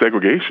 where there's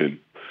segregation.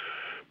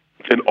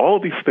 And all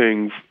of these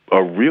things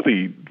are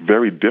really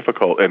very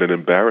difficult and an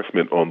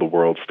embarrassment on the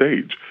world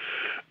stage.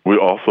 We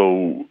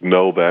also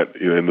know that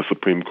in the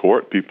Supreme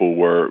Court, people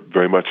were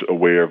very much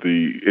aware of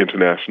the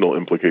international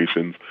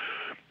implications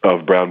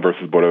of Brown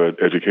versus Board of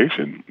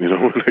Education. When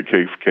the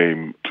case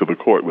came to the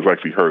court, it was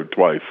actually heard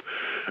twice.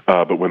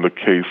 But when the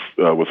case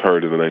was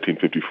heard and the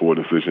 1954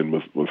 decision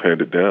was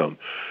handed down,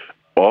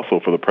 also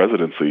for the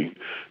presidency,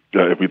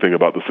 if we think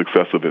about the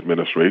successive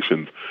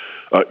administrations,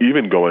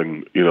 even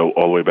going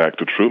all the way back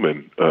to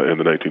Truman in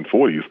the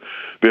 1940s,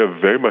 they're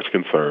very much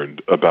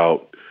concerned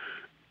about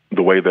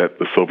the way that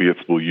the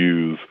Soviets will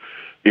use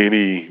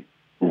any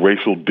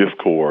racial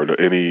discord or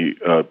any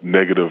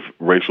negative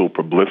racial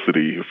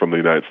publicity from the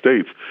United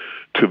States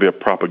to their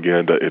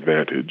propaganda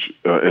advantage.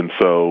 And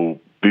so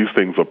these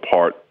things are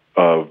part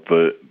of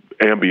the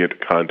ambient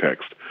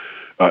context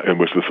in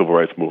which the civil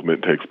rights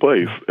movement takes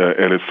place.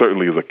 And it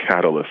certainly is a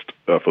catalyst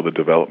for the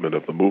development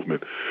of the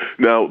movement.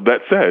 Now,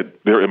 that said,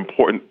 there are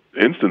important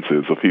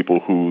instances of people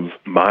whose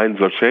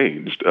minds are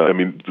changed.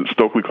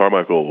 Stokely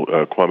Carmichael,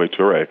 Kwame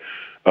Ture,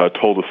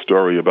 told a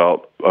story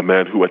about a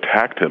man who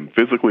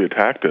physically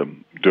attacked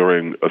him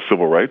during a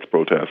civil rights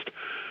protest,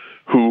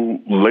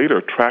 who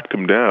later tracked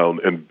him down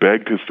and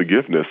begged his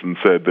forgiveness and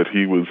said that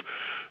he was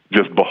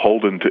just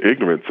beholden to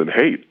ignorance and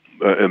hate,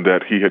 and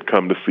that he had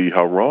come to see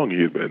how wrong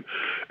he had been.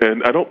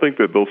 And I don't think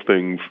that those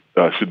things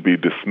should be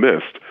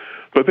dismissed,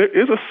 but there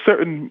is a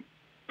certain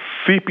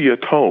sepia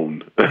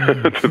tone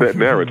to that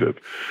narrative,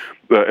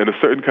 and a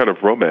certain kind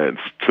of romance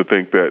to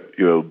think that,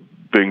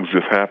 things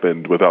just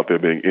happened without there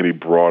being any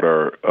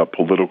broader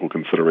political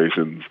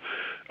considerations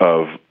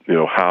of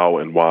how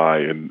and why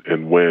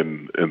and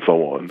when and so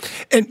on.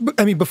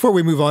 And before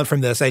we move on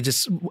from this,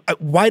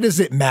 why does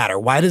it matter?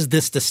 Why does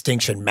this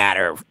distinction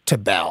matter to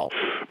Bell?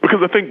 Because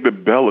I think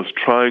that Bell is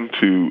trying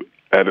to,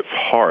 at its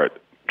heart,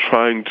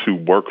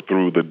 work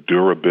through the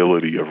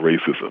durability of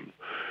racism.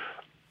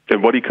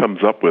 And what he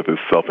comes up with is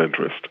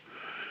self-interest.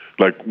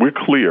 Like, we're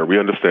clear, we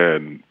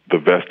understand the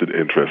vested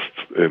interests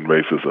in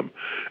racism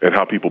and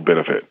how people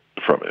benefit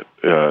from it,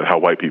 how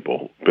white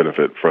people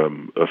benefit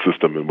from a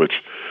system in which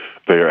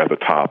they are at the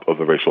top of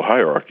the racial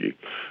hierarchy.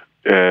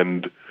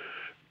 And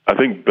I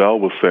think Bell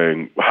was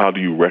saying, how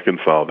do you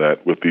reconcile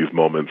that with these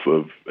moments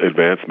of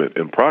advancement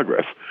and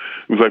progress?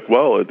 It was like,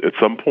 well, at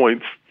some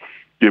points,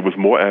 it was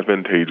more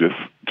advantageous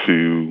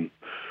to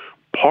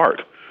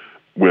part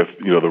with,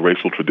 the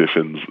racial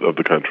traditions of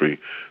the country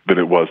than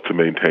it was to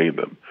maintain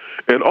them.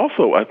 And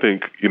also, I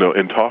think,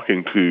 in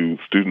talking to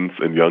students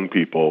and young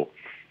people,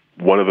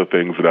 one of the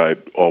things that I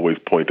always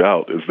point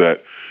out is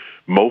that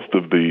most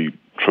of the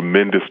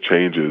tremendous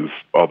changes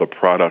are the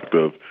product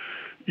of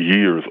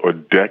years or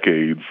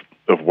decades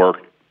of work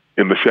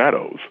in the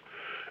shadows.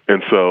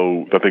 And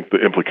so I think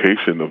the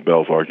implication of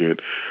Bell's argument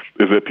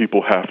is that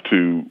people have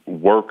to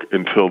work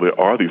until there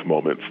are these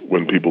moments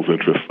when people's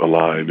interests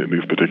align in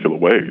these particular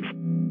ways.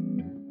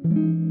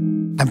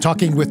 I'm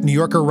talking with New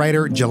Yorker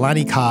writer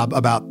Jelani Cobb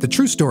about the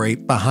true story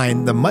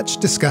behind the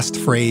much-discussed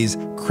phrase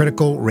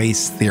critical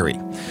race theory.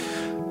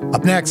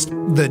 Up next,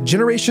 the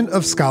generation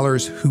of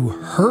scholars who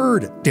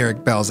heard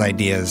Derek Bell's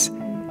ideas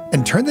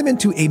and turned them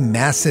into a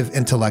massive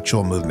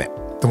intellectual movement,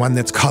 the one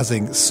that's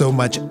causing so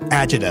much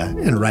agita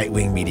in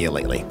right-wing media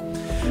lately.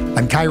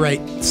 I'm Kai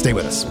Wright. Stay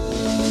with us.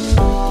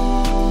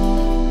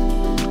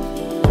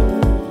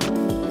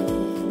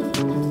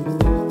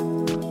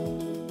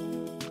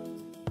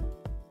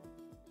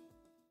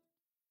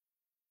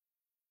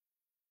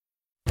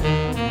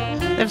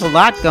 There's a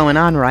lot going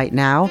on right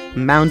now.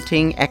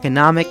 Mounting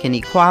economic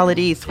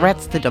inequality,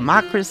 threats to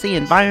democracy,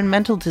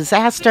 environmental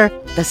disaster,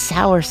 the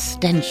sour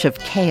stench of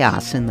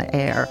chaos in the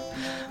air.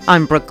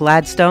 I'm Brooke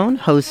Gladstone,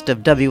 host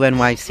of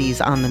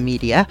WNYC's On the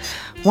Media.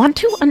 Want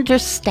to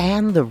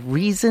understand the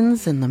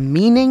reasons and the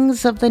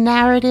meanings of the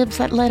narratives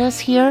that led us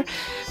here,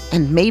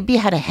 and maybe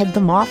how to head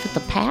them off at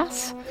the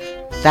pass?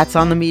 That's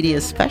On the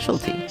Media's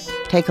specialty.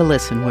 Take a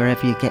listen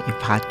wherever you get your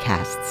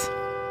podcasts.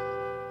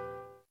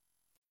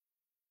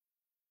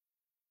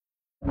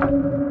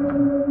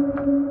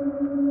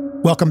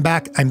 Welcome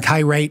back. I'm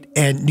Kai Wright,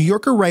 and New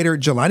Yorker writer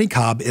Jelani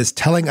Cobb is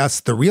telling us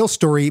the real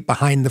story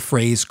behind the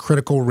phrase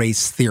critical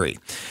race theory,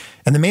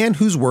 and the man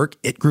whose work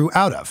it grew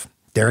out of,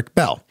 Derek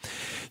Bell.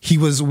 He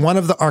was one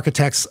of the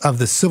architects of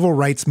the civil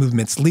rights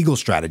movement's legal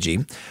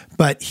strategy,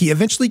 but he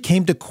eventually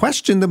came to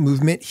question the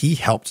movement he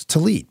helped to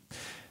lead.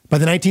 By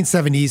the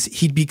 1970s,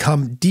 he'd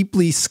become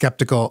deeply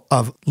skeptical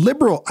of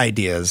liberal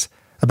ideas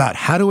about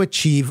how to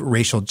achieve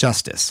racial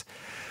justice.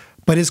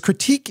 But his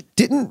critique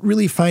didn't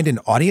really find an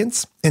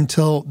audience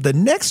until the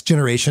next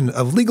generation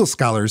of legal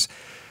scholars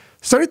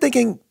started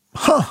thinking,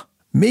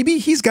 maybe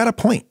he's got a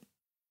point.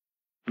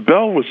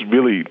 Bell was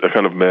really a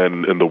kind of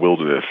man in the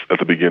wilderness at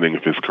the beginning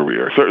of his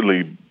career.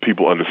 Certainly,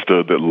 people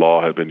understood that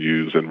law had been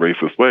used in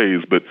racist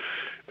ways, but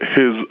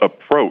his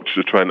approach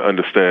to trying to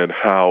understand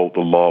how the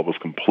law was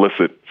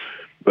complicit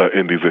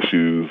in these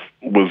issues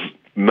was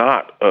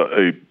not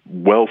a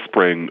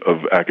wellspring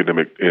of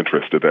academic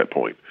interest at that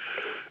point.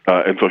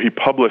 And so he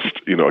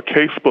published, a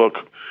case book,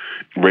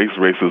 Race,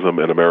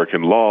 Racism, and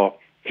American Law,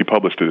 He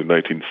published it in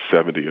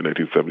 1970 or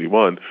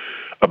 1971.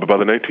 But by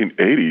the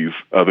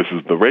 1980s, this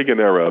is the Reagan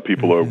era,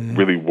 people are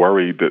really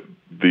worried that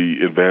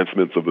the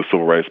advancements of the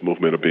civil rights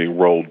movement are being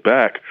rolled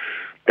back.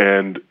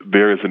 And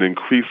there is an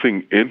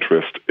increasing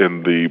interest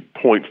in the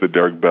points that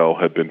Derek Bell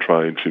had been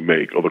trying to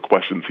make, or the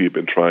questions he had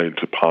been trying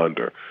to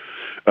ponder.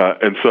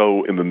 And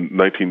so in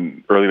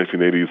the early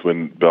 1980s,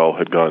 when Bell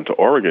had gone to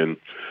Oregon,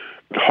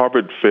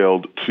 Harvard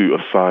failed to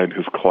assign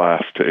his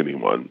class to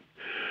anyone.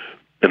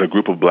 And a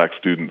group of black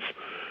students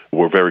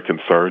were very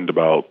concerned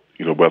about,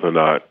 whether or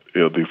not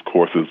these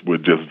courses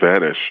would just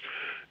vanish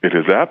in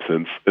his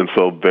absence. And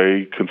so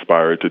they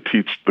conspired to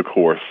teach the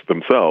course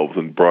themselves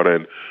and brought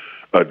in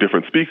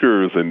different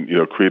speakers and,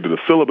 created a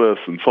syllabus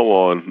and so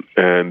on.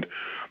 And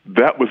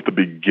that was the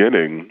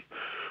beginning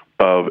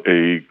of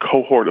a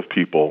cohort of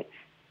people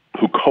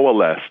who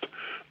coalesced,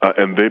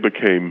 and they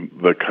became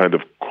the kind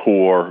of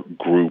core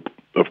group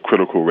of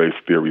critical race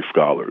theory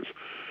scholars.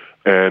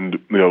 And,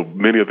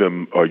 many of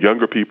them are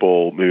younger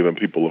people, many of them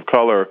people of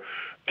color.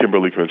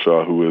 Kimberly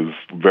Crenshaw, who is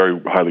very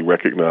highly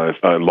recognized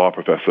law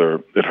professor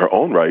in her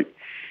own right,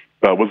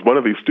 was one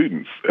of these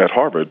students at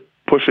Harvard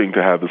pushing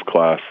to have this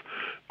class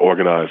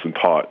organized and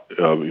taught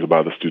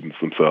by the students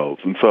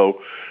themselves. And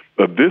so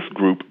this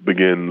group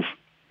begins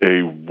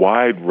a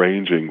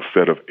wide-ranging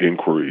set of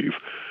inquiries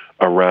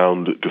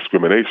around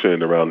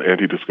discrimination, around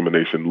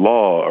anti-discrimination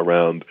law,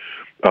 around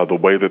the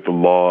way that the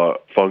law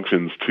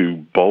functions to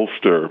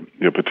bolster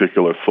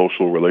particular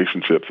social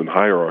relationships and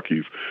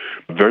hierarchies,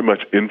 very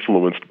much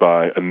influenced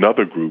by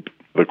another group,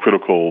 the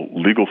critical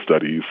legal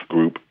studies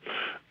group,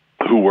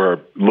 who were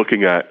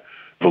looking at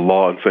the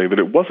law and saying that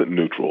it wasn't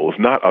neutral, it's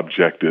not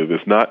objective,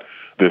 it's not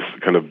this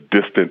kind of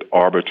distant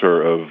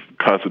arbiter of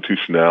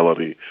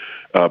constitutionality,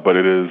 but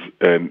it is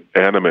an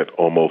animate,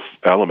 almost,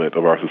 element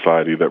of our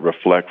society that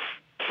reflects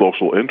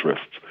social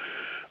interests.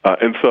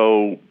 And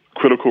so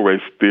critical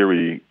race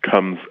theory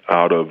comes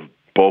out of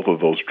both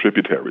of those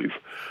tributaries.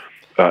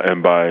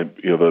 And by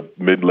the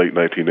mid-late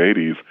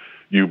 1980s,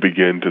 you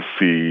begin to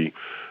see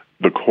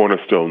the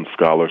cornerstone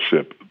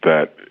scholarship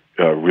that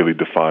really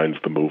defines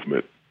the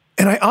movement.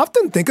 And I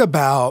often think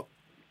about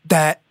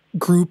that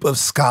group of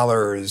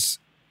scholars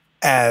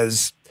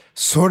as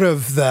sort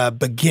of the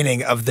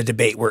beginning of the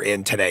debate we're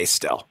in today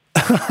still.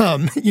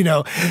 And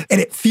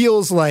it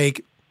feels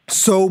like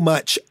so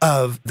much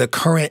of the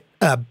current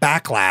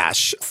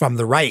backlash from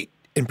the right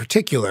in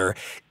particular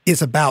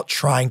is about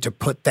trying to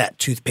put that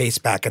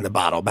toothpaste back in the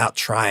bottle, about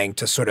trying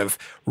to sort of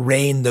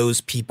rein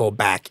those people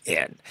back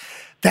in.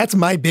 That's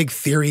my big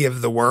theory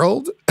of the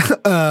world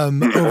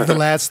over the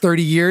last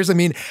 30 years. I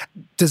mean,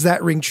 does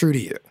that ring true to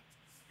you?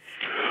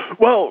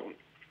 Well,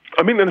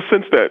 I mean, in a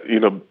sense that,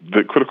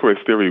 the critical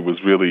race theory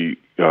was really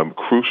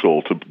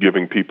crucial to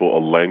giving people a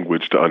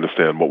language to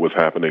understand what was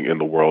happening in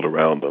the world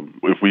around them.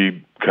 If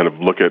we kind of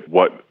look at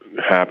what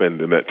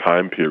happened in that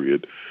time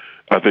period,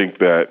 I think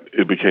that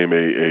it became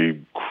a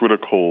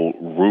critical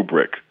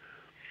rubric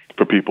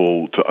for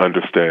people to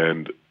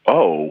understand,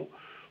 well,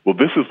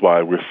 this is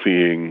why we're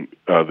seeing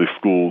the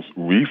schools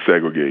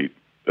resegregate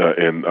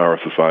in our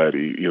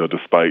society,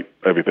 despite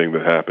everything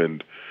that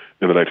happened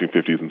in the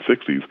 1950s and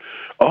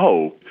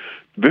 60s.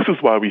 This is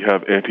why we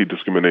have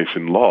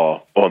anti-discrimination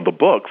law on the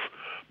books,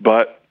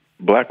 but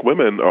black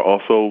women are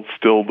also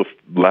still the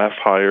last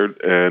hired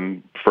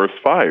and first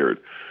fired,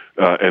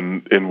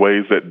 and in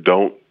ways that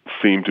don't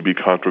seem to be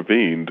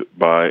contravened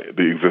by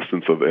the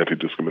existence of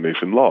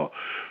anti-discrimination law.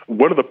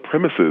 What are the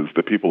premises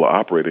that people are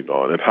operating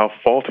on, and how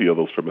faulty are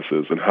those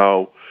premises, and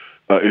how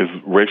is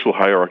racial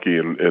hierarchy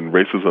and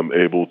racism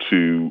able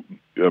to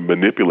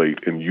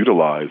manipulate and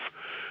utilize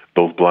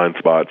those blind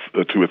spots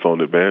to its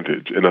own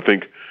advantage? And I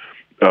think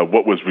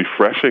what was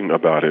refreshing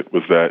about it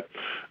was that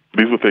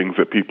these were things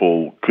that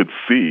people could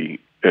see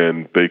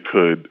and they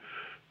could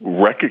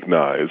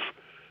recognize,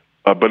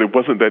 but it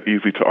wasn't that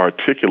easy to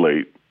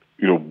articulate,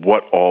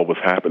 what all was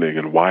happening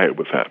and why it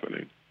was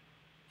happening.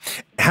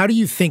 How do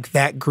you think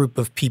that group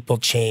of people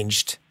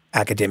changed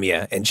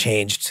academia and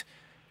changed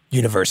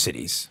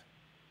universities?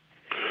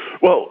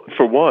 Well,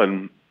 for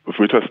one, if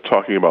we're just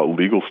talking about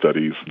legal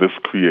studies, this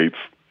creates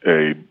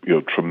a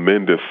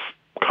tremendous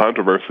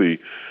controversy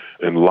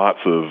and lots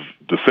of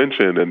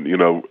dissension. And,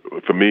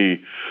 for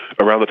me,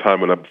 around the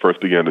time when I first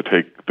began to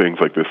take things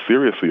like this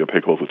seriously and pay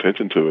close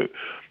attention to it,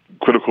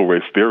 critical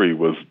race theory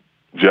was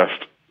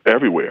just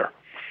everywhere.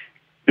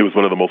 It was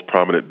one of the most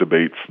prominent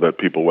debates that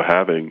people were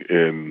having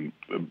in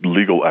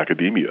legal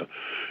academia.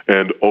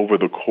 And over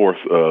the course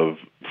of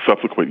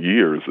subsequent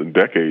years and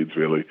decades,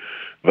 really,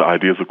 the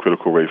ideas of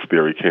critical race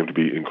theory came to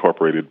be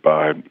incorporated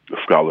by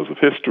scholars of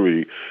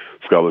history,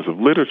 scholars of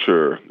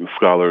literature,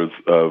 scholars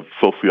of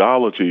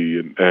sociology,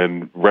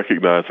 and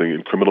recognizing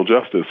in criminal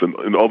justice and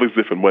in all these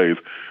different ways,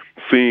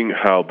 seeing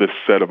how this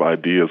set of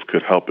ideas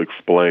could help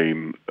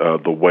explain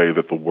the way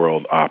that the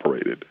world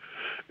operated.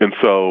 And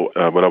so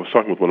when I was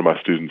talking with one of my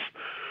students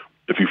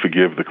if you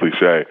forgive the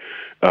cliche.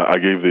 I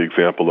gave the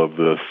example of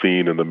the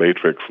scene in The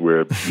Matrix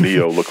where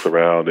Neo looks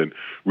around and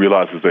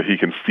realizes that he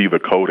can see the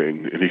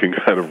coding and he can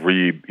kind of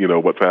read,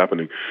 what's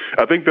happening.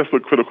 I think that's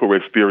what critical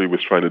race theory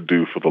was trying to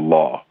do for the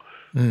law.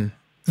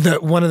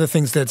 One of the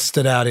things that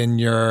stood out in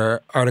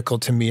your article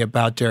to me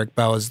about Derek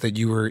Bell is that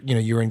you were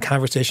in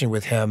conversation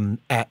with him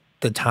at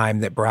the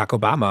time that Barack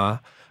Obama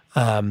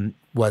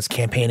was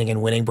campaigning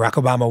and winning.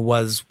 Barack Obama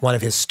was one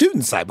of his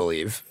students, I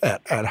believe,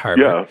 at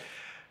Harvard. Yeah.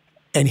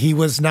 And he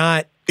was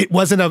not. It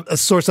wasn't a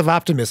source of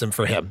optimism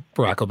for him,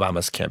 Barack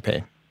Obama's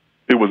campaign.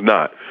 It was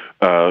not.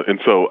 And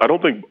so I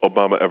don't think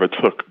Obama ever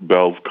took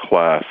Bell's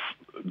class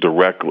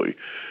directly,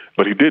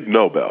 but he did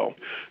know Bell.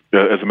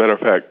 As a matter of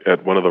fact,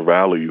 at one of the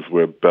rallies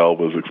where Bell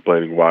was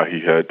explaining why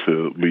he had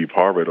to leave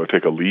Harvard or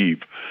take a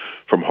leave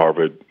from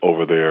Harvard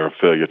over their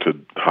failure to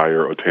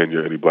hire or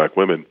tenure any black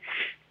women,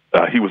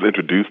 he was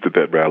introduced at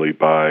that rally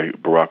by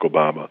Barack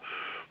Obama,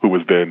 who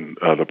was then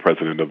the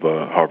president of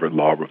the Harvard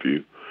Law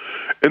Review.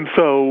 And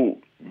so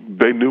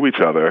they knew each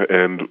other,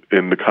 and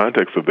in the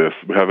context of this,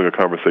 having a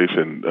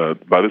conversation,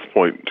 by this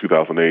point in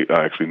 2008,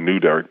 I actually knew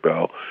Derek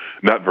Bell,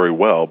 not very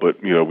well,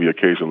 but, we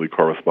occasionally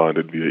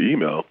corresponded via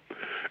email.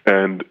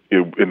 And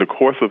in the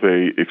course of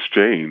a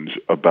exchange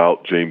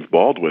about James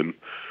Baldwin,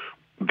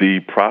 the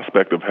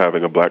prospect of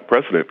having a black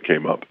president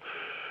came up.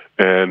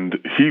 And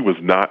he was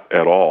not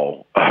at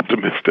all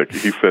optimistic.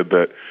 He said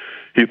that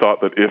he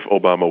thought that if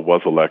Obama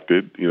was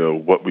elected,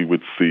 what we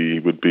would see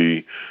would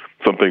be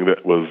something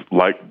that was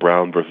like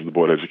Brown versus the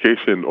Board of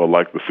Education or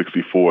like the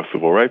 1964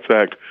 Civil Rights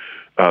Act,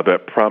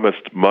 that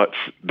promised much,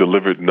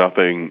 delivered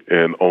nothing,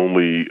 and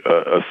only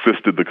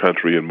assisted the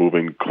country in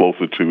moving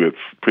closer to its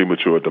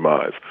premature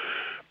demise.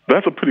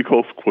 That's a pretty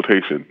close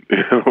quotation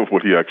of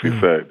what he actually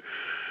said.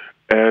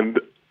 And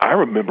I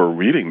remember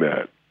reading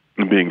that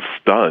and being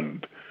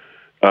stunned,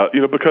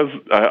 because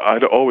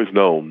I'd always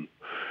known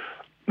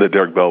that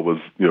Derek Bell was,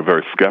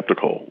 very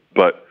skeptical,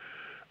 but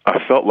I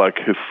felt like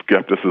his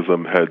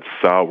skepticism had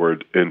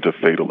soured into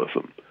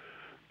fatalism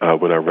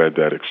when I read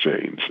that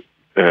exchange.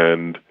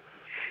 And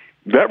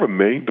that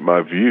remained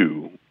my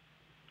view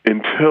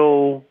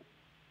until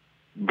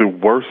the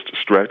worst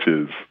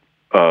stretches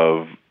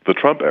of the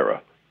Trump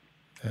era.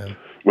 Yeah.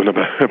 When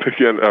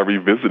I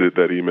revisited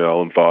that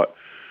email and thought,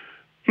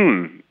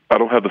 I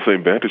don't have the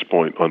same vantage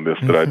point on this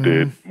that I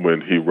did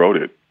when he wrote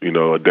it,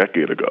 a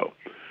decade ago.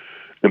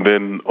 And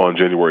then on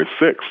January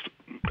 6th,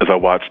 as I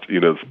watched,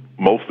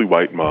 mostly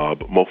white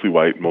mob, mostly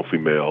white, mostly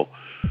male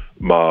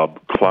mob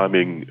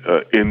climbing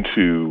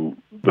into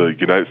the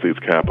United States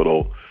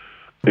Capitol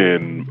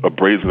in a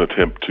brazen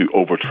attempt to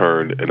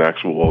overturn an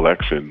actual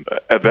election,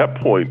 at that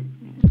point,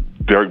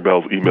 Derek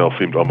Bell's email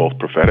seemed almost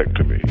prophetic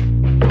to me.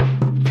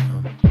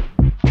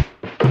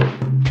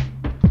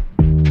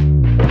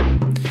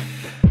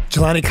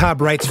 Jelani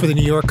Cobb writes for The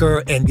New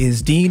Yorker and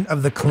is dean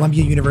of the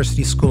Columbia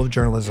University School of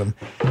Journalism.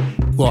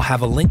 We'll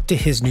have a link to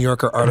his New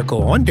Yorker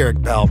article on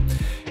Derek Bell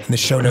in the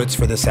show notes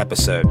for this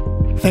episode.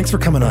 Thanks for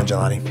coming on,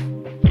 Jelani.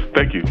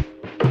 Thank you.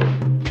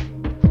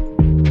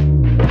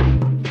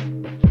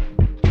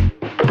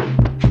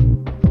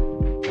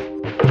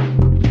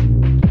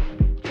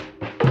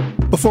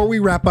 Before we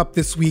wrap up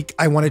this week,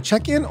 I want to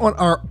check in on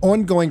our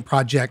ongoing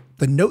project,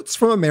 the Notes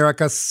from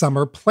America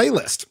Summer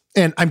Playlist.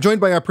 And I'm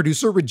joined by our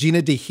producer,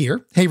 Regina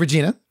DeHeer. Hey,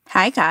 Regina.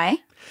 Hi, Kai.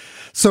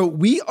 So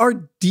we are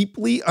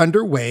deeply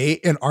underway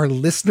in our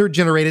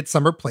listener-generated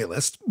summer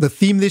playlist. The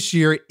theme this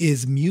year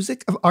is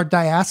music of our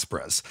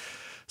diasporas.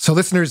 So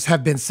listeners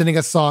have been sending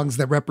us songs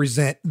that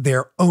represent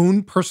their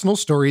own personal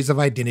stories of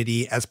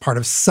identity as part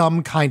of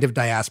some kind of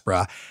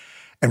diaspora.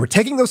 And we're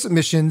taking those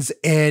submissions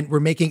and we're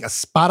making a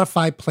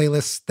Spotify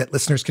playlist that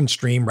listeners can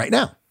stream right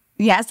now.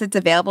 Yes, it's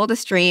available to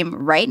stream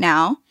right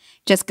now.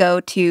 Just go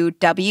to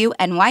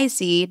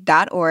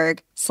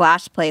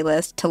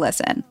wnyc.org/playlist to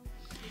listen.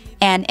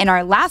 And in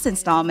our last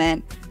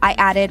installment, I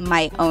added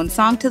my own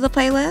song to the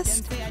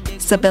playlist,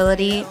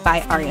 Stability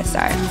by Arya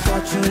Star.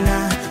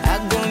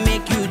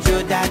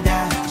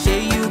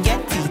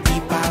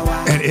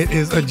 And it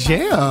is a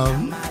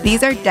jam.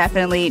 These are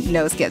definitely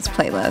no skips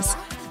playlists.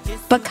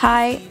 But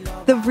Kai,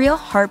 the real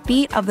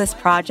heartbeat of this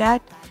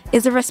project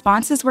is the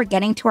responses we're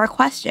getting to our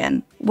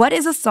question. What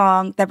is a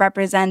song that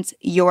represents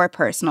your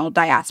personal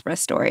diaspora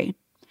story?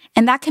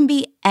 And that can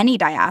be any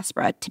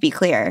diaspora, to be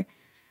clear.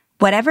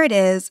 Whatever it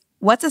is,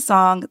 what's a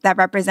song that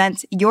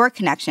represents your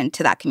connection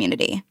to that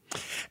community?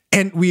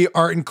 And we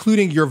are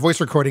including your voice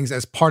recordings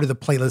as part of the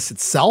playlist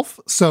itself.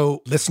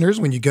 So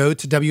listeners, when you go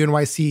to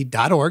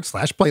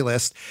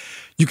wnyc.org/playlist,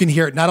 you can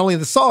hear not only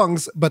the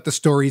songs, but the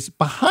stories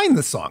behind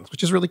the songs,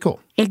 which is really cool.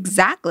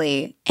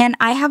 Exactly. And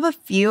I have a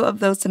few of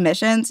those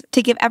submissions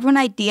to give everyone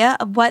an idea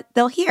of what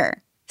they'll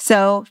hear.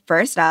 So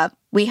first up,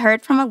 we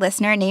heard from a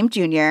listener named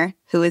Junior,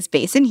 who is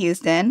based in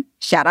Houston.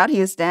 Shout out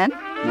Houston.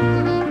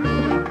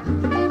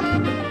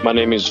 My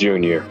name is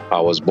Junior.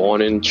 I was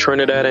born in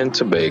Trinidad and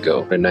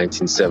Tobago in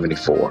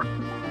 1974.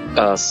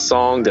 A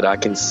song that I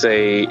can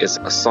say is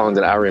a song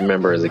that I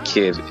remember as a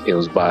kid. It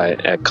was by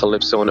a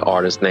calypso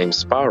artist named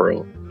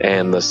Sparrow.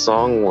 And the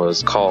song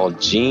was called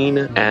Gene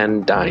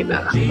and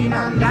Dinah.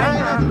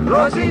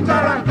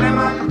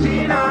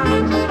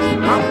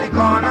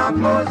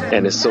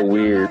 And it's so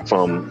weird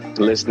from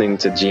listening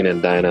to Gene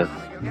and Dinah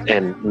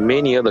and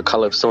many other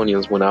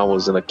calypsonians when I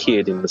was a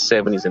kid in the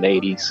 70s and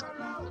 80s,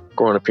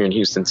 growing up here in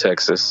Houston,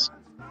 Texas.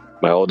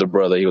 My older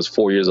brother, he was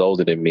 4 years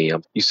older than me. I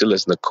used to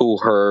listen to Kool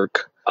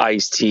Herc,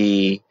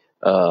 Ice-T.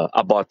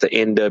 I bought the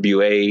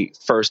NWA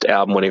first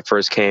album when it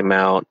first came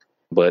out,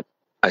 but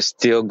I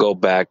still go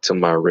back to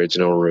my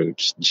original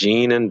roots.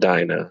 Gene and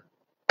Dinah,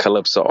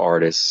 calypso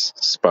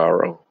artist,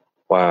 Sparrow.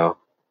 Wow.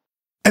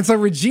 And so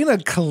Regina,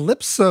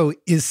 calypso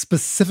is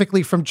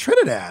specifically from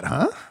Trinidad,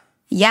 huh?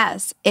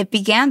 Yes, it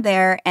began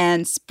there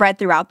and spread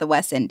throughout the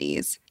West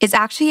Indies. It's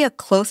actually a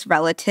close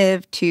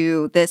relative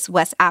to this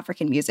West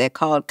African music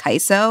called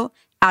Kaiso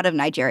out of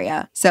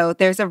Nigeria. So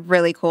there's a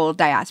really cool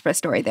diaspora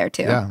story there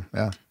too.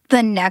 Yeah.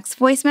 The next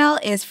voicemail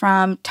is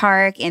from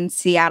Tarek in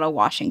Seattle,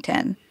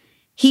 Washington.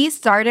 He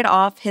started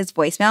off his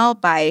voicemail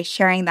by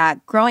sharing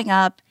that growing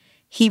up,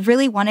 he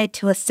really wanted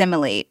to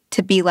assimilate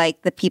to be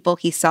like the people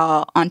he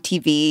saw on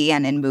TV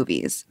and in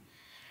movies.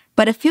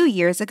 But a few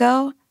years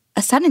ago,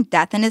 a sudden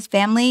death in his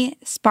family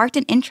sparked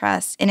an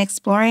interest in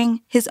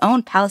exploring his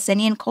own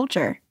Palestinian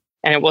culture.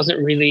 And it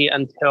wasn't really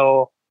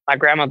until my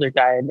grandmother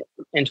died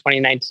in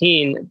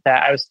 2019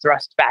 that I was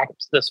thrust back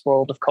to this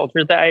world of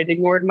culture that I'd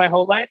ignored my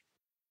whole life.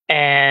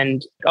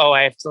 And,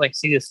 I have to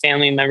see these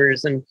family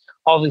members and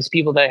all these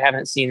people that I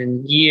haven't seen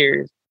in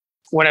years.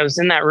 When I was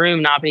in that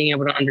room, not being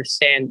able to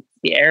understand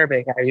the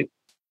Arabic, I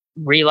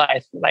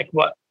realized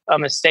what a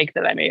mistake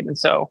that I made. And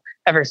so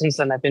ever since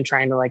then, I've been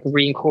trying to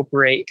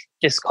reincorporate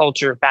this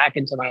culture back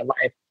into my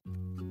life.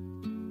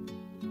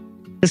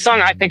 The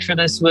song I picked for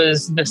this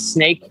was The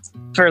Snake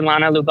for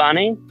Lana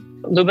Lubani.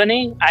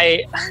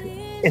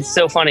 It's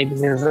so funny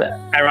because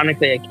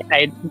ironically,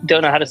 I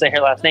don't know how to say her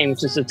last name,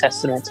 which is a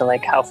testament to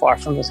how far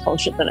from this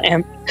culture that I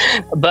am.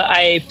 But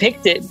I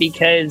picked it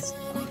because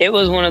it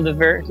was one of the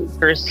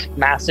first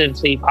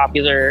massively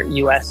popular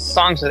US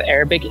songs with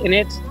Arabic in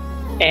it.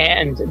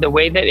 And the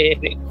way that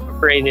it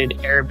incorporated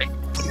Arabic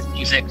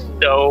music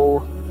so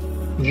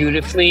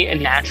beautifully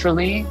and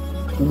naturally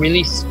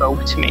really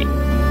spoke to me.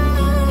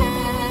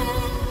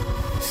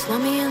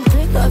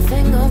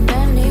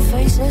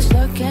 Faces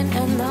looking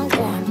in the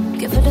warm.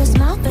 Give it a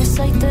smile, the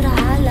sight that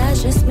I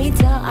eyelash. Just me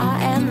till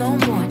I am no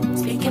more.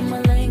 Speaking my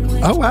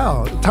language. Oh,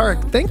 wow.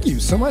 Tarek, thank you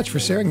so much for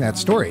sharing that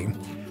story.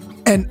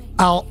 And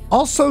I'll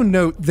also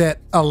note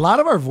that a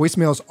lot of our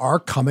voicemails are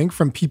coming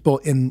from people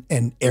in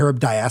an Arab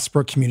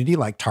diaspora community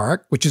like Tarek,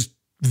 which is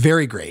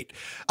very great.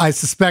 I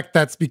suspect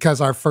that's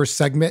because our first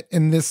segment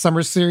in this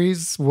summer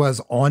series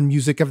was on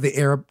music of the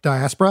Arab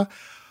diaspora.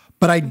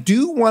 But I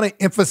do want to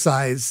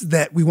emphasize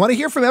that we want to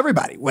hear from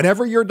everybody.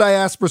 Whatever your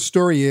diaspora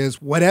story is,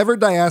 whatever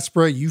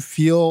diaspora you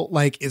feel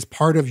like is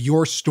part of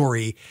your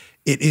story,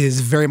 it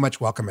is very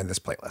much welcome in this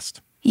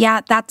playlist.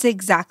 Yeah, that's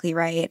exactly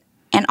right.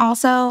 And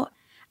also,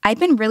 I've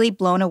been really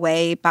blown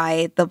away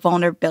by the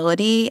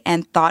vulnerability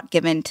and thought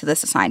given to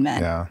this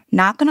assignment. Yeah.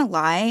 Not gonna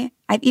lie,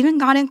 I've even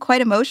gotten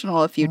quite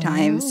emotional a few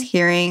times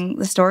hearing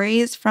the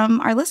stories from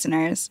our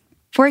listeners.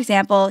 For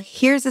example,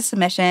 here's a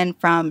submission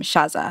from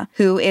Shaza,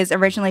 who is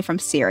originally from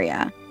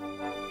Syria.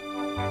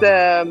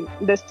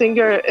 The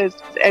singer is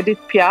Edith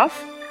Piaf,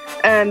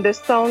 and the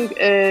song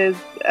is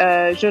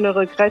Je ne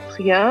regrette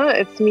rien.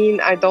 It means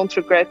I don't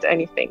regret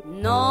anything.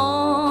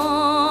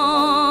 Non,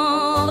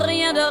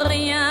 rien de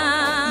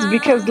rien.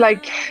 Because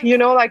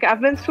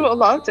I've been through a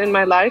lot in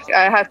my life.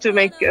 I had to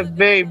make a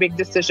very big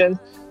decision.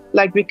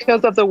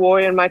 Because of the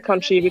war in my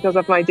country, because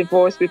of my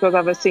divorce, because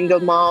I'm a single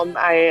mom,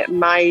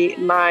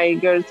 my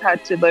girls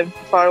had to live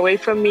far away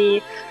from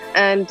me.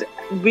 And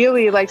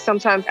really,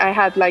 sometimes I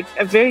had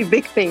a very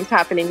big things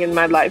happening in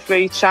my life,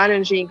 very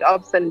challenging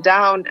ups and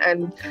downs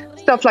and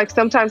stuff.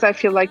 Sometimes I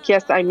feel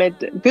yes, I made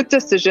good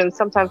decisions.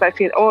 Sometimes I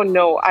feel, oh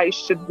no, I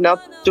should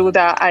not do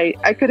that.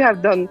 I could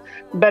have done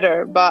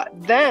better. But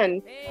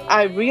then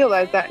I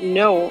realized that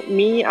no,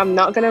 I'm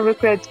not going to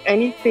regret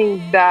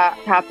anything that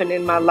happened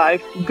in my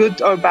life,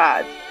 good or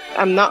bad.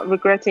 I'm not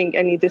regretting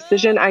any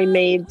decision I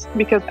made,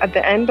 because at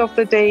the end of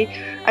the day,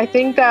 I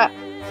think that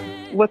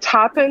what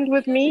happened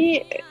with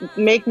me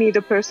make me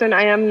the person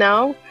I am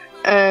now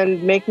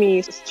and make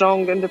me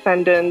strong,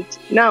 independent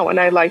now, and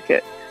I like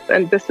it.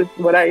 And this is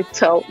what I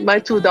tell my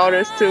two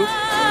daughters too.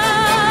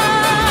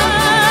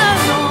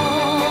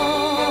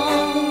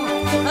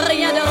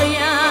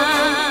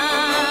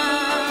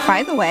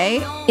 By the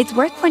way, it's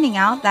worth pointing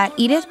out that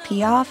Edith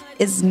Piaf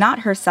is not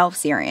herself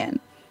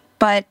Syrian,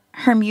 but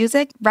her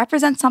music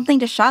represents something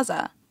to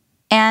Shaza.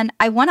 And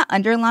I want to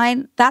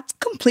underline that's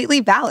completely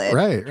valid.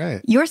 Right.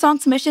 Your song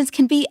submissions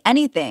can be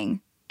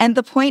anything. And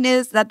the point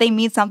is that they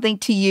mean something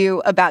to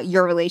you about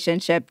your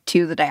relationship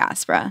to the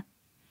diaspora.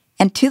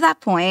 And to that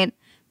point,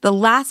 the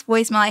last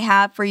voicemail I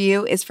have for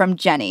you is from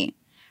Jenny.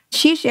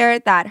 She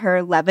shared that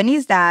her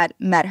Lebanese dad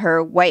met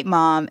her white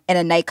mom in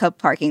a nightclub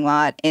parking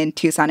lot in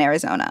Tucson,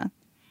 Arizona.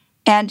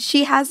 And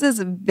she has this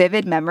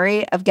vivid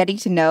memory of getting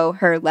to know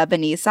her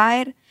Lebanese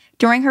side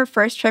during her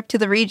first trip to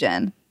the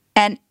region.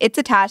 And it's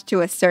attached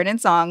to a certain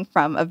song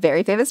from a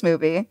very famous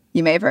movie.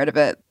 You may have heard of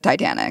it,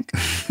 Titanic.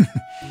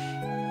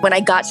 When I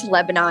got to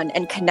Lebanon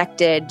and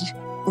connected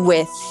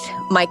with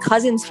my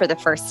cousins for the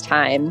first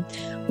time,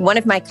 one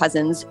of my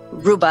cousins,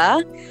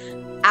 Ruba,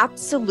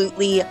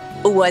 absolutely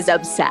was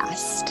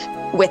obsessed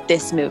with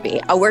this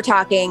movie. We're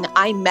talking,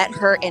 I met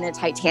her in a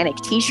Titanic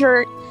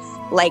t-shirt.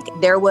 Like,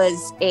 there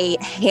was a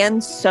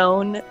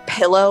hand-sewn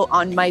pillow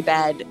on my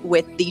bed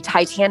with the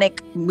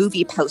Titanic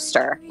movie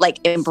poster, like,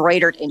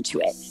 embroidered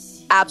into it.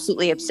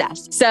 Absolutely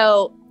obsessed.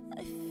 So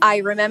I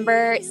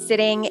remember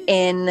sitting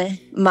in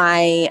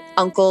my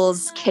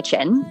uncle's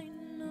kitchen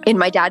in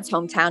my dad's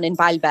hometown in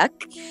Baalbek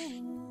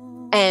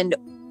and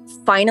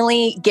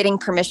finally getting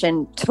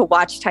permission to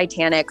watch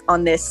Titanic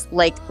on this,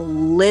 like,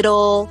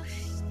 little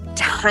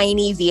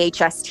tiny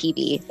VHS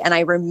TV. And I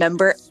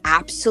remember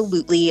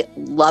absolutely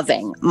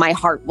loving My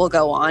Heart Will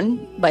Go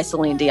On by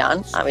Celine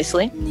Dion,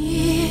 obviously.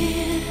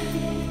 Near,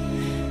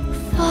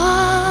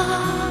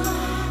 far,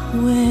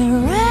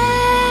 wherever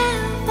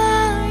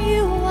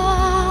you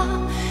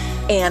are.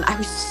 And I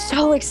was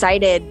so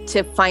excited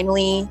to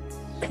finally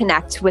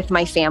connect with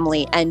my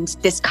family and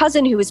this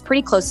cousin who was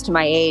pretty close to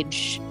my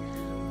age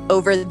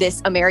over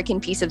this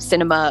American piece of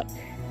cinema.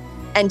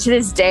 And to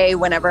this day,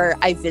 whenever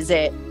I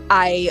visit,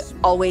 I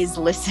always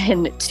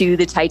listen to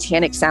the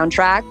Titanic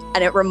soundtrack,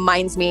 and it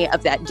reminds me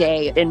of that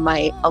day in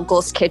my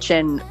uncle's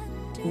kitchen,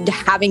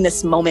 having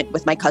this moment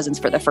with my cousins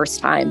for the first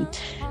time,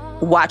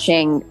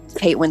 watching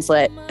Kate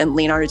Winslet and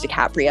Leonardo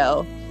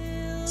DiCaprio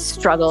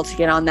struggle to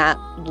get on that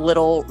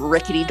little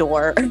rickety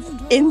door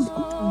in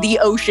the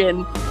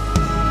ocean.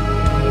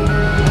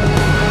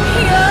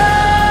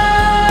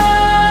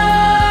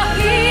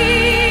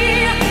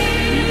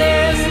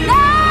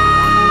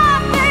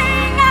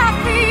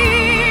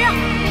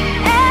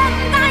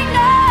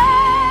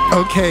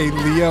 Okay,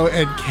 Leo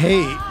and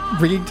Kate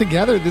bringing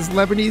together this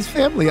Lebanese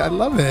family. I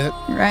love it.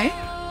 Right?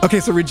 Okay,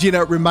 so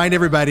Regina, remind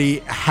everybody,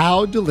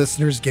 how do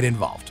listeners get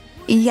involved?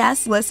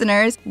 Yes,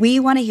 listeners, we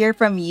want to hear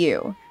from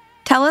you.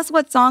 Tell us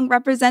what song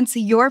represents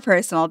your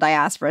personal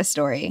diaspora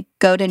story.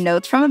 Go to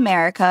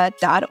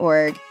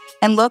notesfromamerica.org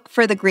and look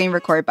for the green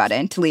record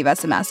button to leave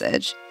us a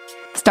message.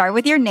 Start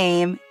with your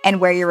name and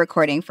where you're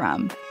recording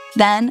from.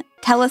 Then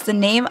tell us the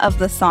name of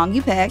the song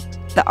you picked,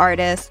 the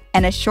artist,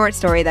 and a short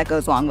story that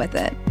goes along with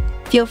it.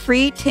 Feel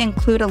free to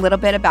include a little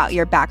bit about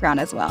your background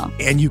as well.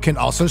 And you can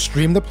also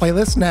stream the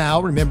playlist now.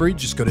 Remember, you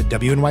just go to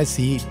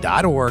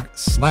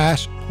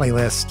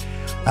wnyc.org/playlist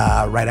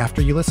right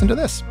after you listen to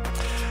this.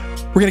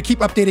 We're going to keep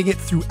updating it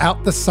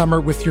throughout the summer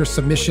with your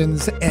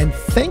submissions. And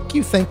thank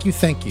you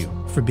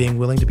for being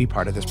willing to be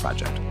part of this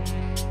project.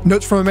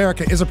 Notes from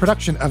America is a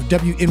production of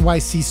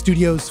WNYC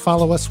Studios.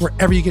 Follow us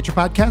wherever you get your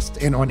podcast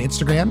and on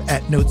Instagram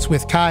at Notes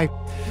with Kai.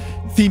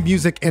 Theme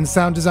music and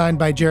sound design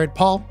by Jared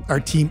Paul. Our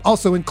team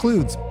also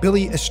includes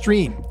Billy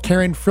Estreen,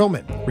 Karen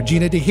Frillman,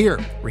 Regina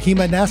DeHeer,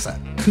 Rahima Nassa,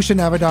 Kusha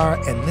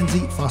Navadar, and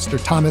Lindsay Foster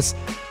Thomas.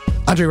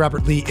 Andre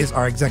Robert Lee is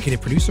our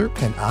executive producer,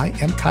 and I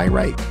am Kai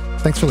Wright.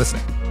 Thanks for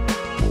listening.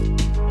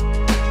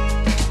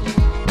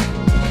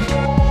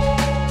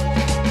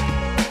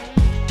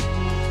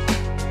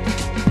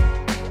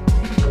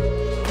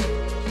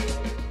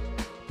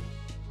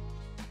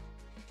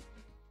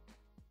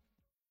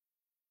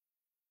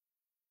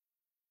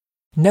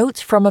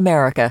 Notes from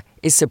America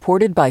is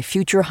supported by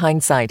Future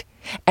Hindsight,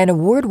 an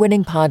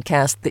award-winning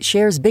podcast that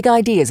shares big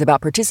ideas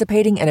about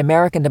participating in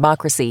American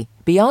democracy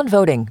beyond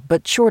voting,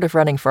 but short of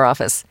running for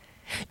office.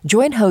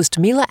 Join host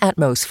Mila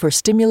Atmos for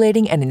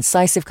stimulating and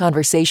incisive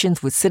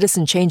conversations with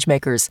citizen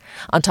changemakers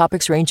on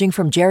topics ranging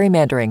from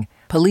gerrymandering,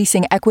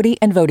 policing equity,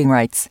 and voting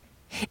rights.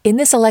 In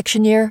this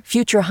election year,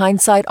 Future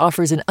Hindsight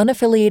offers an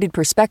unaffiliated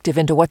perspective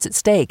into what's at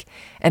stake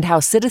and how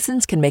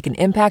citizens can make an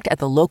impact at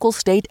the local,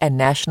 state, and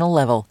national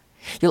level.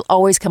 You'll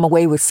always come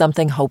away with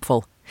something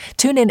hopeful.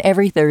 Tune in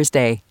every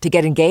Thursday to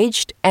get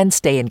engaged and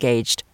stay engaged.